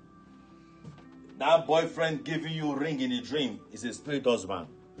die. That boyfriend giving you a ring in a dream is a spirit husband.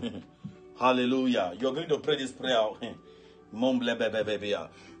 Hallelujah. You're going to pray this prayer.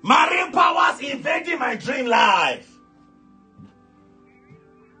 Marine powers invading my dream life.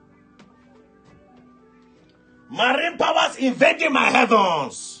 Marine powers invading my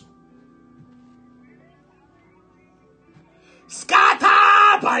heavens.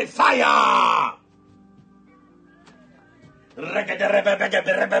 Scatter by fire.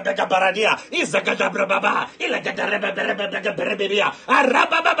 Baradia is a Gadabrababa, Ilagadarebebebebebebia,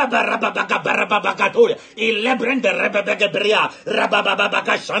 Arababababababababakatoria, Ilebrenda Rebebebebria,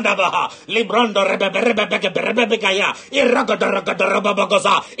 Rabababaka Shandabaha, Librondo Rebebebebebebekaya,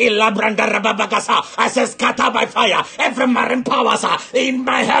 Iragodoragodorabagosa, Ilabranda Rababakasa. I say scatter by fire, every marine powers in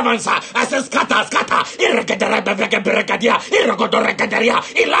my heavens. I say scatter, Iragadarebebebebekadia, Iragodoregaderia,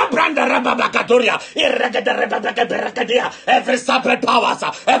 Ilabranda Rababakatoria, Iragadarebebebebekadia. Every separate powers,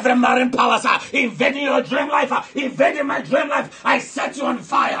 every marine powers invading your dream life, invading my dream life. I set you on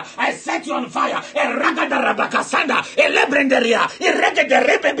fire. I set you on fire. Ragadarabagasanda, Elebrenderia,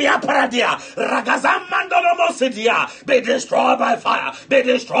 Irregederebebia Paradia, Ragazamandolomosidia. Be destroyed by fire. Be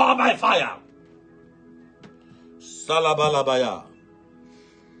destroyed by fire. Salabalabaya.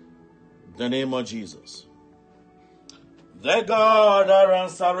 The name of Jesus. The God that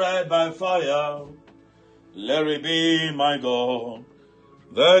answered by fire. Let it be my God,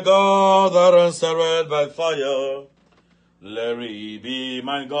 the God that answered by fire. Let it be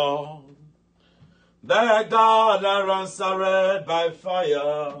my God, the God that answered by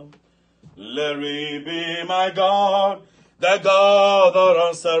fire. Let it be my God, the God that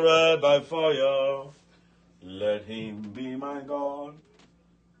answered by fire. Let him be my God.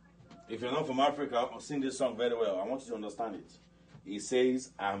 If you're not from Africa, I'll sing this song very well. I want you to understand it. He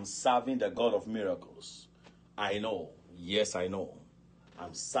says, I'm serving the God of miracles. I know. Yes, I know.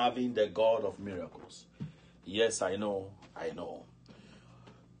 I'm serving the God of miracles. Yes, I know. I know.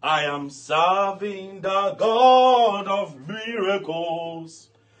 I am serving the God of miracles.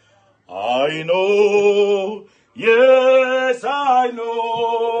 I know. Yes, I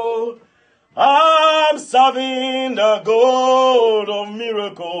know. I'm serving the God of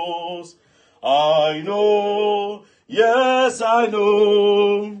miracles. I know. Yes, I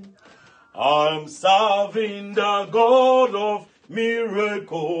know. I'm serving the God of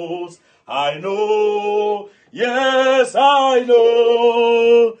miracles. I know. Yes, I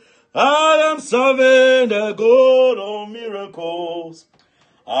know. I am serving the God of miracles.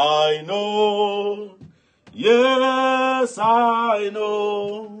 I know. Yes, I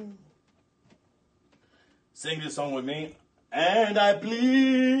know. Sing this song with me. And I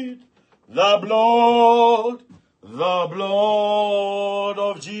plead the blood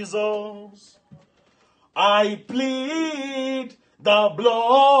of Jesus. I plead the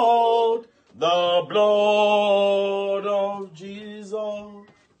blood of Jesus.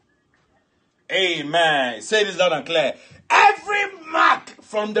 Amen. Say this loud and clear. Every mark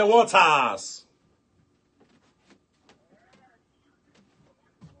from the waters.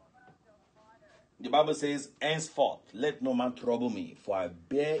 The Bible says, henceforth, let no man trouble me, for I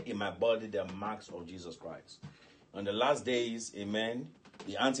bear in my body the marks of Jesus Christ. On the last days, amen,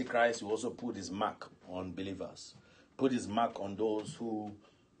 the Antichrist will also put his mark on believers. Put his mark on those who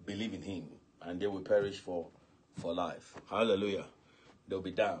believe in him, and they will perish for life. Hallelujah. They'll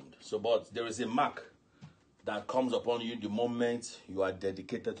be damned. So, but there is a mark that comes upon you the moment you are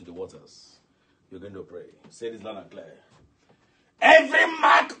dedicated to the waters. You're going to pray. Say this loud and clear. Every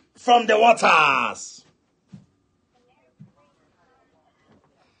mark from the waters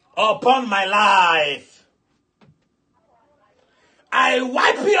upon my life, I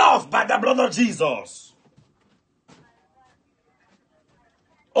wipe you off by the blood of Jesus.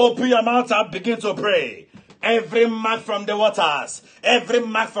 Open your mouth and begin to pray. Every mark from the waters, every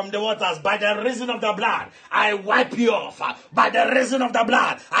mark from the waters, by the reason of the blood, I wipe you off. By the reason of the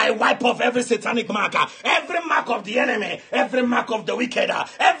blood, I wipe off every satanic mark, every mark of the enemy, every mark of the wicked,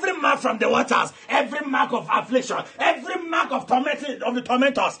 every mark from the waters, every mark of affliction, every mark of the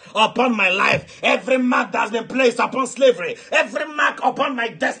tormentors upon my life, every mark that's been placed upon slavery, every mark upon my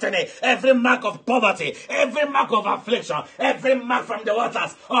destiny, every mark of poverty, every mark of affliction, every mark from the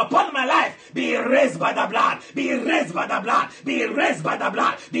waters upon my life, be erased by the blood. blood. Be erased by the blood. Be erased by the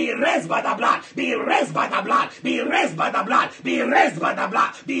blood. Be erased by the blood. Be erased by the blood. Be erased by the blood. Be erased by the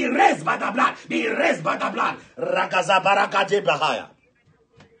blood. Be erased by the blood. Be erased by the blood. Ragazabarakate Bahaya.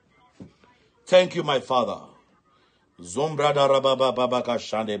 Thank you, my Father. Zombrada Rababa Babaka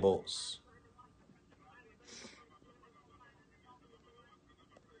Shandebos.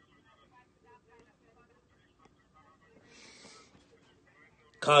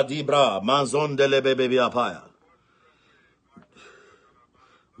 Kadibra Manzon de Lebebe Apaya.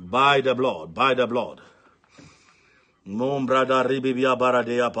 By the blood, by the blood. Mombrada Ribibia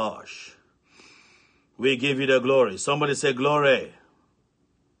Baradea Pash. We give you the glory. Somebody say glory.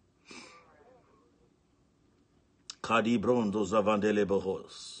 Kadibrondo Zavandele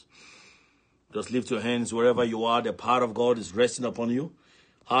Bohos. Just lift your hands wherever you are. The power of God is resting upon you.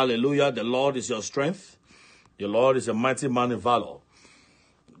 Hallelujah. The Lord is your strength. The Lord is a mighty man in valor.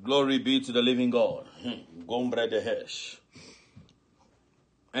 Glory be to the living God. Gombre de Hesh.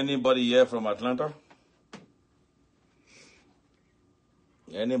 Anybody here from Atlanta?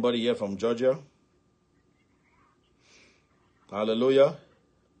 Anybody here from Georgia? Hallelujah.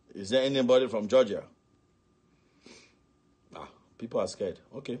 Is there anybody from Georgia? People are scared.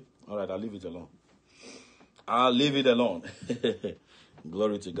 Okay. All right. I'll leave it alone. I'll leave it alone.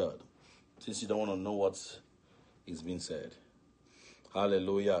 Glory to God. Since you don't want to know what is being said.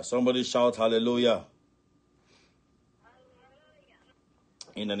 Hallelujah. Somebody shout hallelujah.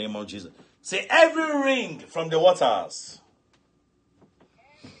 In the name of Jesus. Say every ring from the waters.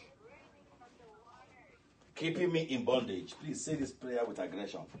 Keeping me in bondage. Please say this prayer with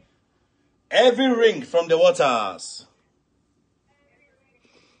aggression. Every ring from the waters.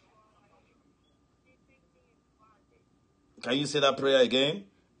 Can you say that prayer again?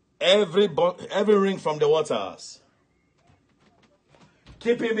 Every ring from the waters.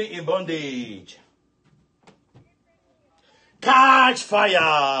 Keeping me in bondage. Catch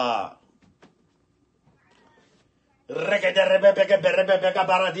fire.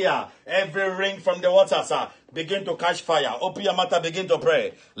 Every ring from the waters begin to catch fire. Open your mouth, begin to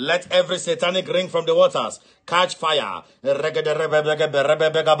pray. Let every satanic ring from the waters catch fire.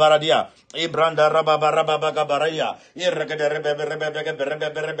 Ibranda rababarababagaraya.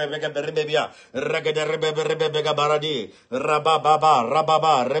 Rababa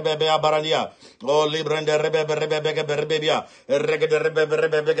rababa rebebea baradia. Oh libranda rebebea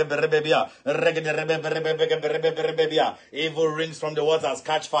rebebea. Evil rings from the waters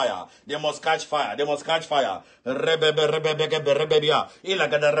catch fire. They must catch fire. They must catch fire.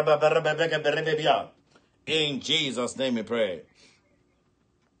 In Jesus' name we pray.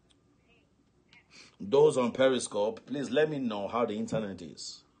 Those on Periscope, please let me know how the internet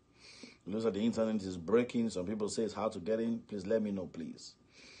is. It looks like the internet is breaking. Some people say it's hard to get in. Please let me know, please.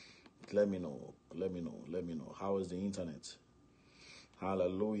 Let me know. Let me know. Let me know. How is the internet?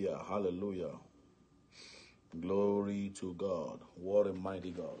 Hallelujah. Hallelujah. Glory to God. What a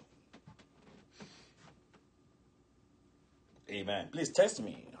mighty God. Amen. Please test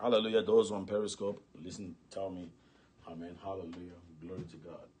me. Hallelujah. Those on Periscope, listen, tell me. Amen. Hallelujah. Glory to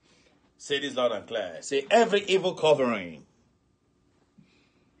God. Say this loud and clear. Say every evil covering.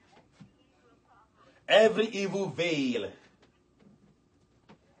 Every evil veil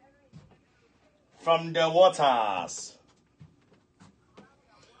from the waters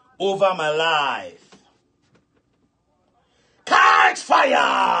over my life. Catch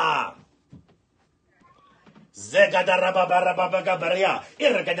fire!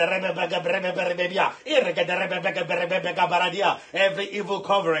 Every evil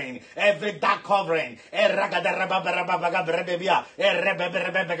covering, every dark covering, I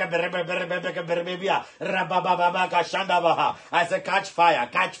say catch fire,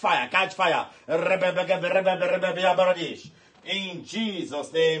 catch fire, catch fire. In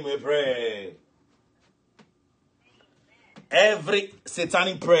Jesus' name we pray. Every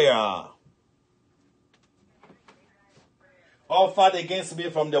satanic prayer offered against me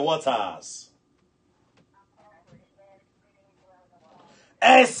from the waters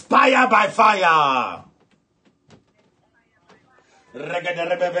expire by fire. Every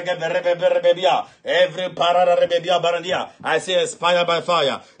parada I say expire by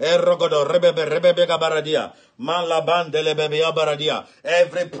fire.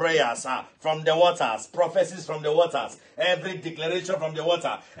 Every prayers from the waters, prophecies from the waters, every declaration from the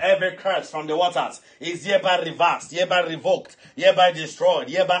water, every curse from the waters is hereby reversed, hereby revoked, hereby destroyed,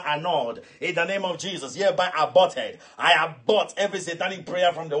 hereby annulled. In the name of Jesus, hereby aborted. I abort every satanic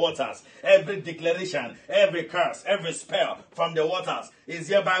prayer from the waters, every declaration, every curse, every spell from the waters is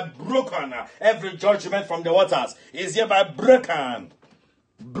hereby broken. Every judgment from the waters is hereby broken.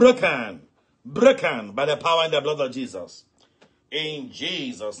 Broken. broken by the power and the blood of Jesus. In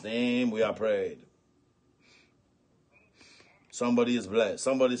Jesus' name we are prayed. Somebody is blessed.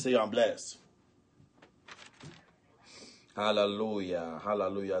 Somebody say, I'm blessed. Hallelujah.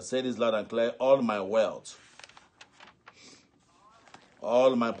 Hallelujah. Say this loud and clear. All my wealth,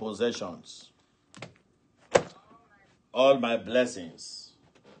 all my possessions, all my blessings,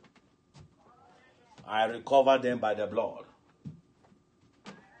 I recover them by the blood.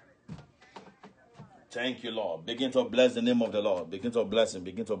 Thank you, Lord. Begin to bless the name of the Lord. Begin to bless him.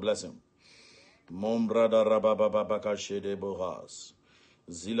 Begin to bless him. Mombrada rabababaka shede bohas.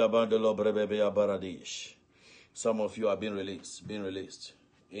 Zilabandelo brebebe abaradish. Some of you are being released. Being released.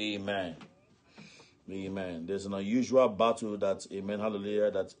 Amen. Amen. There's an unusual battle that, amen,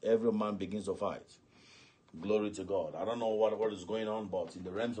 hallelujah, that every man begins to fight. Glory to God. I don't know what is going on, but in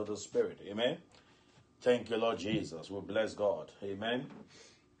the realms of the Spirit. Amen. Thank you, Lord Jesus. We bless God. Amen.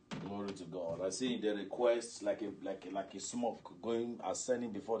 Glory to God. I see the requests like a smoke going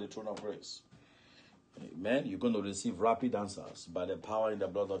ascending before the throne of grace. Amen. You're going to receive rapid answers by the power in the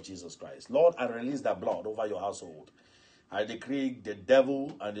blood of Jesus Christ. Lord, I release that blood over your household. I decree the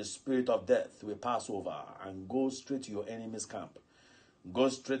devil and the spirit of death will pass over and go straight to your enemy's camp. Go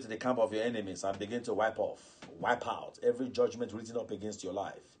straight to the camp of your enemies and begin to wipe out every judgment written up against your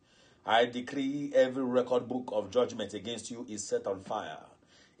life. I decree every record book of judgment against you is set on fire.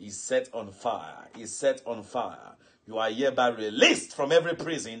 Is set on fire. Is set on fire. You are hereby released from every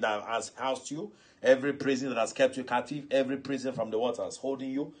prison that has housed you, every prison that has kept you captive, every prison from the waters, holding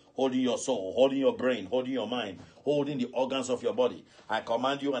you, holding your soul, holding your brain, holding your mind, holding the organs of your body. I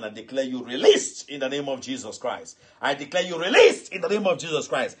command you and I declare you released in the name of Jesus Christ. I declare you released in the name of Jesus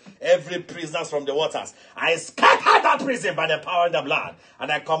Christ. Every prisoner from the waters, I scatter that prison by the power and the blood.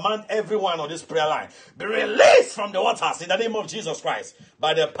 And I command everyone on this prayer line, be released from the waters in the name of Jesus Christ.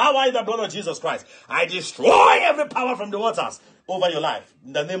 By the power and the blood of Jesus Christ, I destroy every power from the waters over your life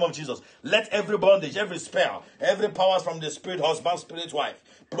in the name of Jesus. Let every bondage, every spell, every power from the spirit husband, spirit wife,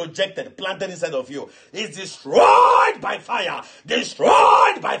 projected, planted inside of you, is destroyed by fire.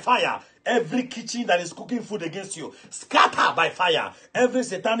 Destroyed by fire. Every kitchen that is cooking food against you, scatter by fire. Every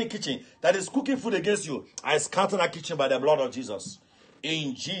satanic kitchen that is cooking food against you, I scatter that kitchen by the blood of Jesus.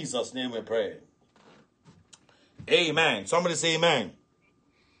 In Jesus' name we pray. Amen. Somebody say amen.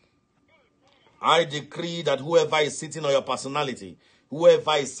 I decree that whoever is sitting on your personality,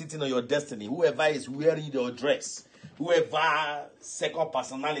 whoever is sitting on your destiny, whoever is wearing your dress, whoever second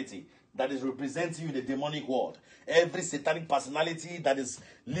personality that is representing you in the demonic world, every satanic personality that is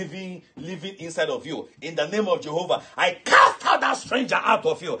living inside of you, in the name of Jehovah, I cast out that stranger out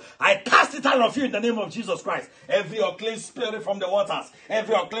of you. I cast it out of you in the name of Jesus Christ. Every unclean spirit from the waters,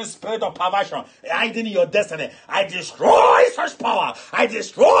 every unclean spirit of perversion hiding in your destiny, I destroy such power. I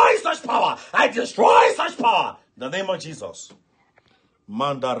destroy such power. I destroy such power. In the name of Jesus.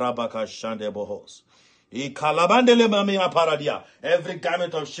 Manda rabaka shande bohos. Every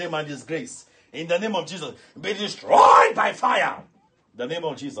garment of shame and disgrace, in the name of Jesus, be destroyed by fire. In the name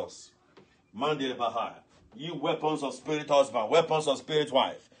of Jesus. Mandele Bahai. You weapons of spirit husband, weapons of spirit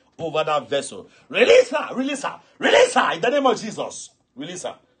wife, over that vessel. Release her, release her, release her in the name of Jesus. Release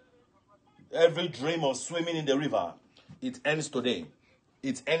her. Every dream of swimming in the river, it ends today.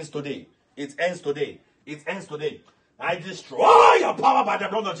 It ends today. It ends today. It ends today. I destroy your power by the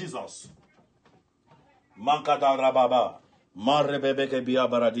blood of Jesus. Mankada Rababa. Marebebeke Bia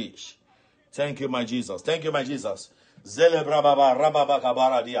Baradish. Thank you, my Jesus. Thank you, my Jesus. Zelebrababa Rababa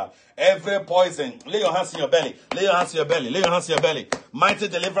Kabaradia. Every poison, lay your hands in your belly. Lay your hands in your belly. Lay your hands in your belly. Mighty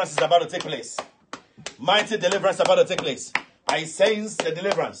deliverance is about to take place. Mighty deliverance is about to take place. I sense the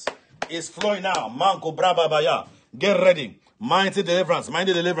deliverance is flowing now. Manko Brababaya. Get ready. Mighty deliverance.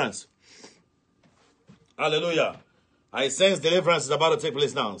 Mighty deliverance. Hallelujah. I sense deliverance is about to take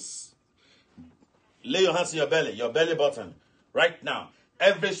place now. Lay your hands in your belly button, right now.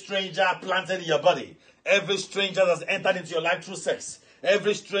 Every stranger planted in your body, every stranger that's entered into your life through sex,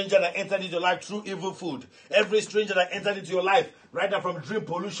 every stranger that entered into your life through evil food, every stranger that entered into your life right now from dream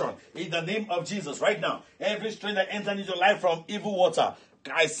pollution, in the name of Jesus, right now. Every stranger that entered into your life from evil water,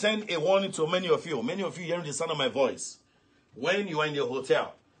 I send a warning to many of you hearing the sound of my voice. When you are in your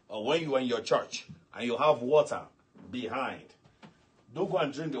hotel or when you are in your church and you have water behind, don't go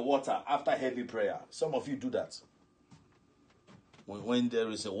and drink the water after heavy prayer. Some of you do that. When there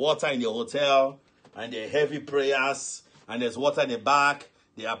is a water in your hotel and there are heavy prayers and there's water in the back,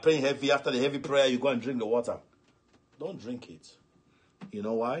 they are praying heavy. After the heavy prayer, you go and drink the water. Don't drink it. You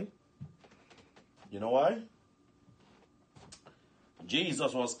know why? You know why?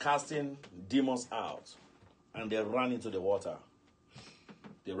 Jesus was casting demons out and they ran into the water.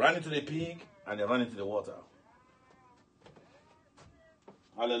 They ran into the pig and they run into the water.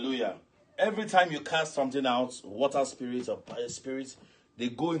 Hallelujah. Every time you cast something out, water spirits or fire spirits, they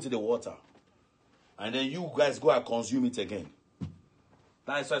go into the water. And then you guys go and consume it again.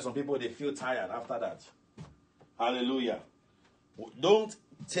 That's why some people, they feel tired after that. Hallelujah. Don't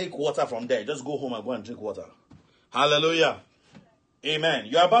take water from there. Just go home and go and drink water. Hallelujah. Amen.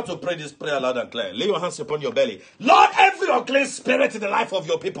 You are about to pray this prayer loud and clear. Lay your hands upon your belly. Lord, every unclean spirit in the life of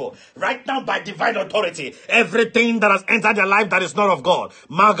your people, right now by divine authority, everything that has entered their life that is not of God,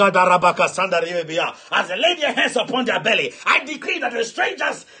 as they lay their hands upon their belly, I decree that the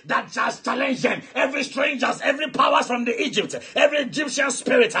strangers that just challenge them, every strangers, every powers from the Egypt, every Egyptian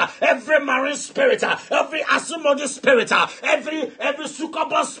spirit, every marine spirit, every Asumodi spirit, every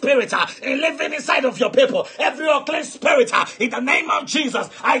succubus spirit, living inside of your people, every unclean spirit, in the name of Jesus,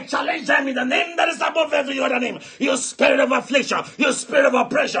 I challenge them in the name that is above every other name. You spirit of affliction, you spirit of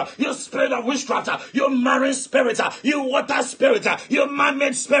oppression, you spirit of witchcraft, you marine spirit, you water spirit, you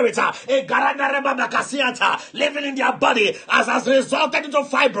man-made spirit, living in their body has resulted into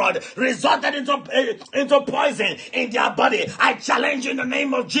fibroid, resulted into poison in their body. I challenge you in the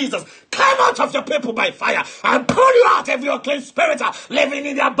name of Jesus. Come out of your people by fire and pull you out every unclean spirit living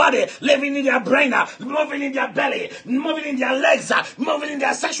in their body, living in their brain, moving in their belly, moving in their legs, moving in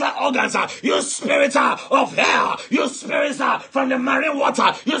their sexual organs. You spirit of hell, you spirit from the marine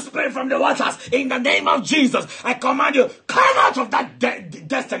water, you spirit from the waters. In the name of Jesus, I command you, come out of that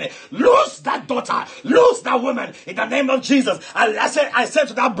destiny. Lose that daughter, lose that woman. In the name of Jesus, I said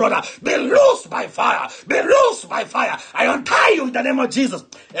to that brother, be loosed by fire, be loosed by fire. I untie you in the name of Jesus.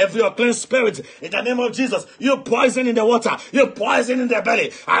 Every unclean spirit, in the name of Jesus, you poison in the water, you poison in the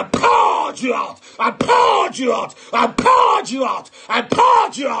belly. I poured you out, I poured you out, I poured you out, I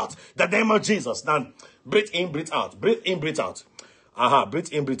poured you out. The name of Jesus. Now, breathe in, breathe out, breathe in, breathe out.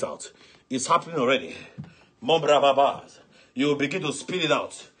 Breathe in, breathe out. It's happening already. You will begin to spit it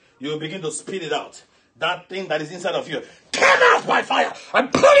out. You will begin to spit it out. That thing that is inside of you, come out by fire. I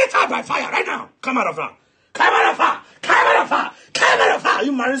pull it out by fire right now. Come out of her. Come out of her. Come out of her. Come out of her.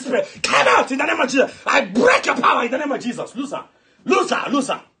 You marine spirit. Come out in the name of Jesus. I break your power in the name of Jesus. Loose her. Loose her. Loose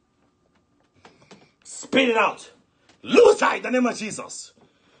her. Spit it out. Loose her in the name of Jesus.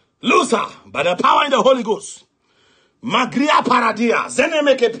 Loose her by the power in the Holy Ghost. Magria paradia.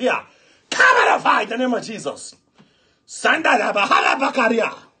 Zenemekepia. Come out of her in the name of Jesus. Sandara bahala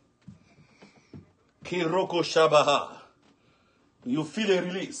bakaria. Kiroko shabaha. You feel a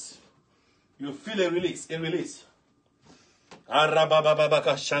release. You feel a release. A release.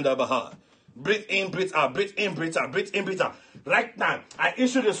 Arabababaka shandabaha. Breathe in, breathe out. Breathe in, breathe out. Breathe in, breathe out. Right now, I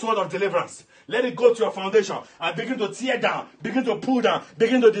issue the sword of deliverance. Let it go to your foundation and begin to tear down, begin to pull down,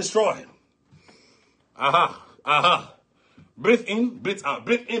 begin to destroy. Breathe in, breathe out.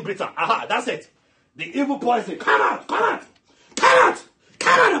 Breathe in, breathe out. That's it. The evil poison. Come out, come out. Come out.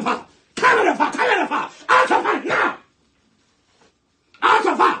 Come out of her. Come out of her. Come out of her. Out of her now. Out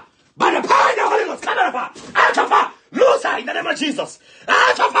of her. By the power of the Holy Ghost. Come out of her. Out of her. Lose her in the name of Jesus.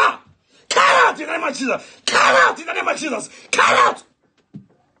 Out of her. Come out in the name of Jesus. Come out in the name of Jesus. Come out.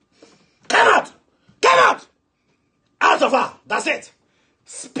 Come out. Come out. Out of her. That's it.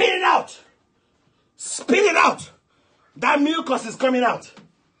 Spit it out. Spit it out. That mucus is coming out.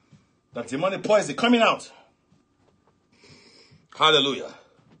 That demonic poison coming out. Hallelujah.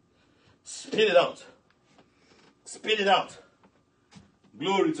 Spit it out. Spit it out.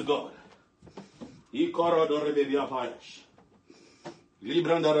 Glory to God.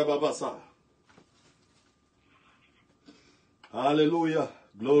 Hallelujah.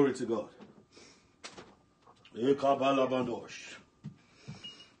 Glory to God.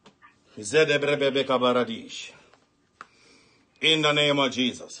 In the name of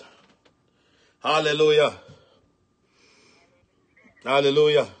Jesus. Hallelujah.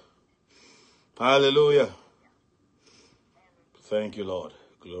 Hallelujah. Hallelujah. Thank you, Lord.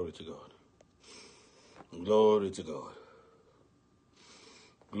 Glory to God. Glory to God.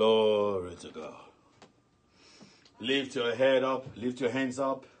 Glory to God. Lift your head up. Lift your hands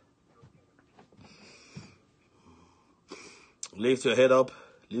up. Lift your head up.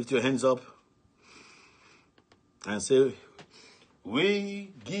 Lift your hands up. And say,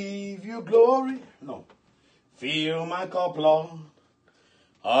 we give you glory. No. Fill my cup, Lord.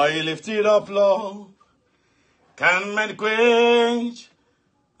 I lift it up, Lord. Come and quench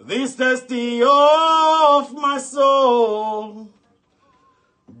this thirsty of my soul.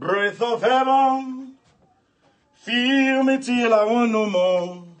 Breath of heaven, fill me till I want no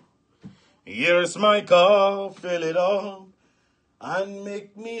more. Here's my cup, fill it up, and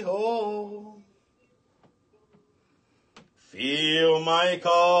make me whole. Fill my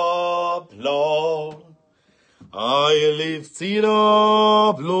cup, Lord. I lift it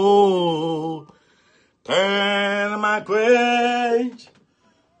up, Lord. Turn my quench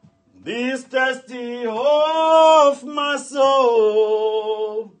this thirsty of my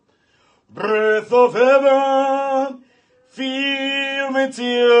soul. Breath of heaven, fill me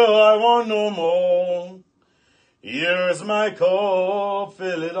till I want no more. Here's my cup,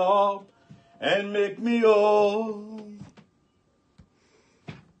 fill it up, and make me whole.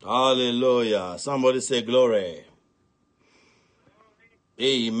 Hallelujah. Somebody say glory.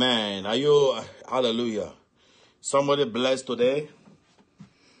 Amen. Are you, hallelujah. Somebody blessed today?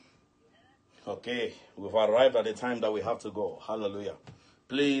 Okay, we've arrived at the time that we have to go. Hallelujah.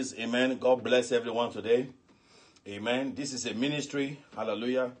 Please, amen. God bless everyone today. Amen. This is a ministry.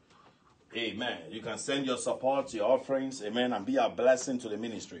 Hallelujah. Amen. You can send your support, your offerings, amen, and be a blessing to the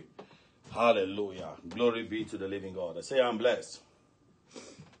ministry. Hallelujah. Glory be to the living God. I say I'm blessed.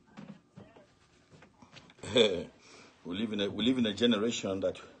 we live in a generation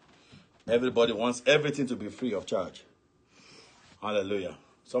that everybody wants everything to be free of charge. Hallelujah.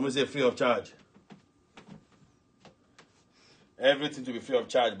 Somebody say free of charge. Everything to be free of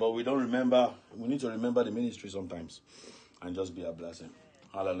charge, but we don't remember. We need to remember the ministry sometimes and just be a blessing.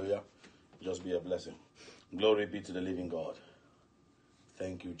 Hallelujah. Just be a blessing. Glory be to the living God.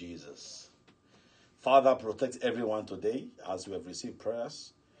 Thank you, Jesus. Father, protect everyone today as we have received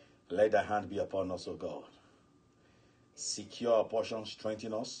prayers. Let thy hand be upon us, O God. Secure our portion,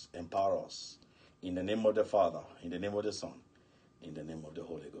 strengthen us, empower us. In the name of the Father, in the name of the Son, in the name of the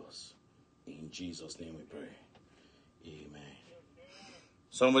Holy Ghost. In Jesus' name we pray. Amen.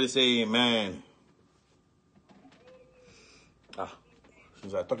 Somebody say amen.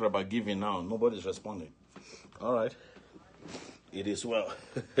 Since I talked about giving now, nobody's responding. All right. It is well.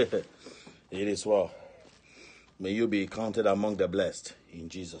 It is well. May you be counted among the blessed in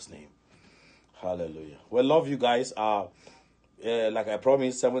Jesus' name. Hallelujah. Well, love you guys. Like I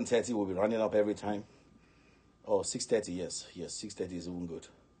promised, 7:30 we'll be running up every time. Oh, 6:30, yes. Yes, 6:30 is even good.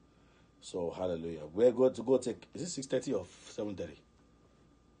 So, hallelujah. We're going to go take, is it 6:30 or 7:30?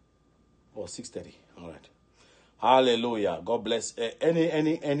 Oh, 6:30. All right. Hallelujah. God bless.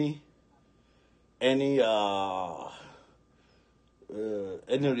 Any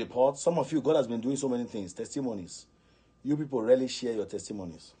reports? Some of you, God has been doing so many things. Testimonies. You people rarely share your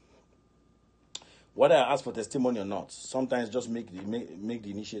testimonies. Whether I ask for testimony or not, sometimes just make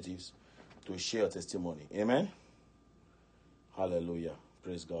the initiatives to share your testimony. Amen. Hallelujah.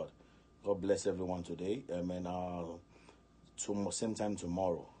 Praise God. God bless everyone today. Amen. Same time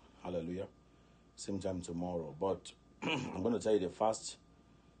tomorrow. Hallelujah. Same time tomorrow. But I'm going to tell you the fast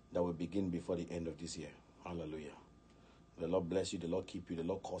that will begin before the end of this year. Hallelujah. The Lord bless you. The Lord keep you. The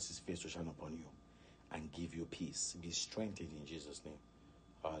Lord cause his face to shine upon you and give you peace. Be strengthened in Jesus' name.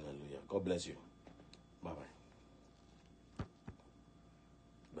 Hallelujah. God bless you. Bye-bye.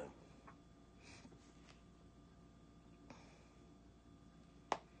 Bye.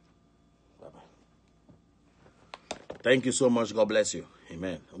 Bye-bye. Thank you so much. God bless you.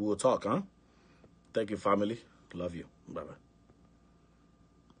 Amen. We will talk, huh? Thank you, family. Love you. Bye-bye.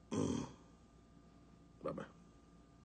 Bye-bye.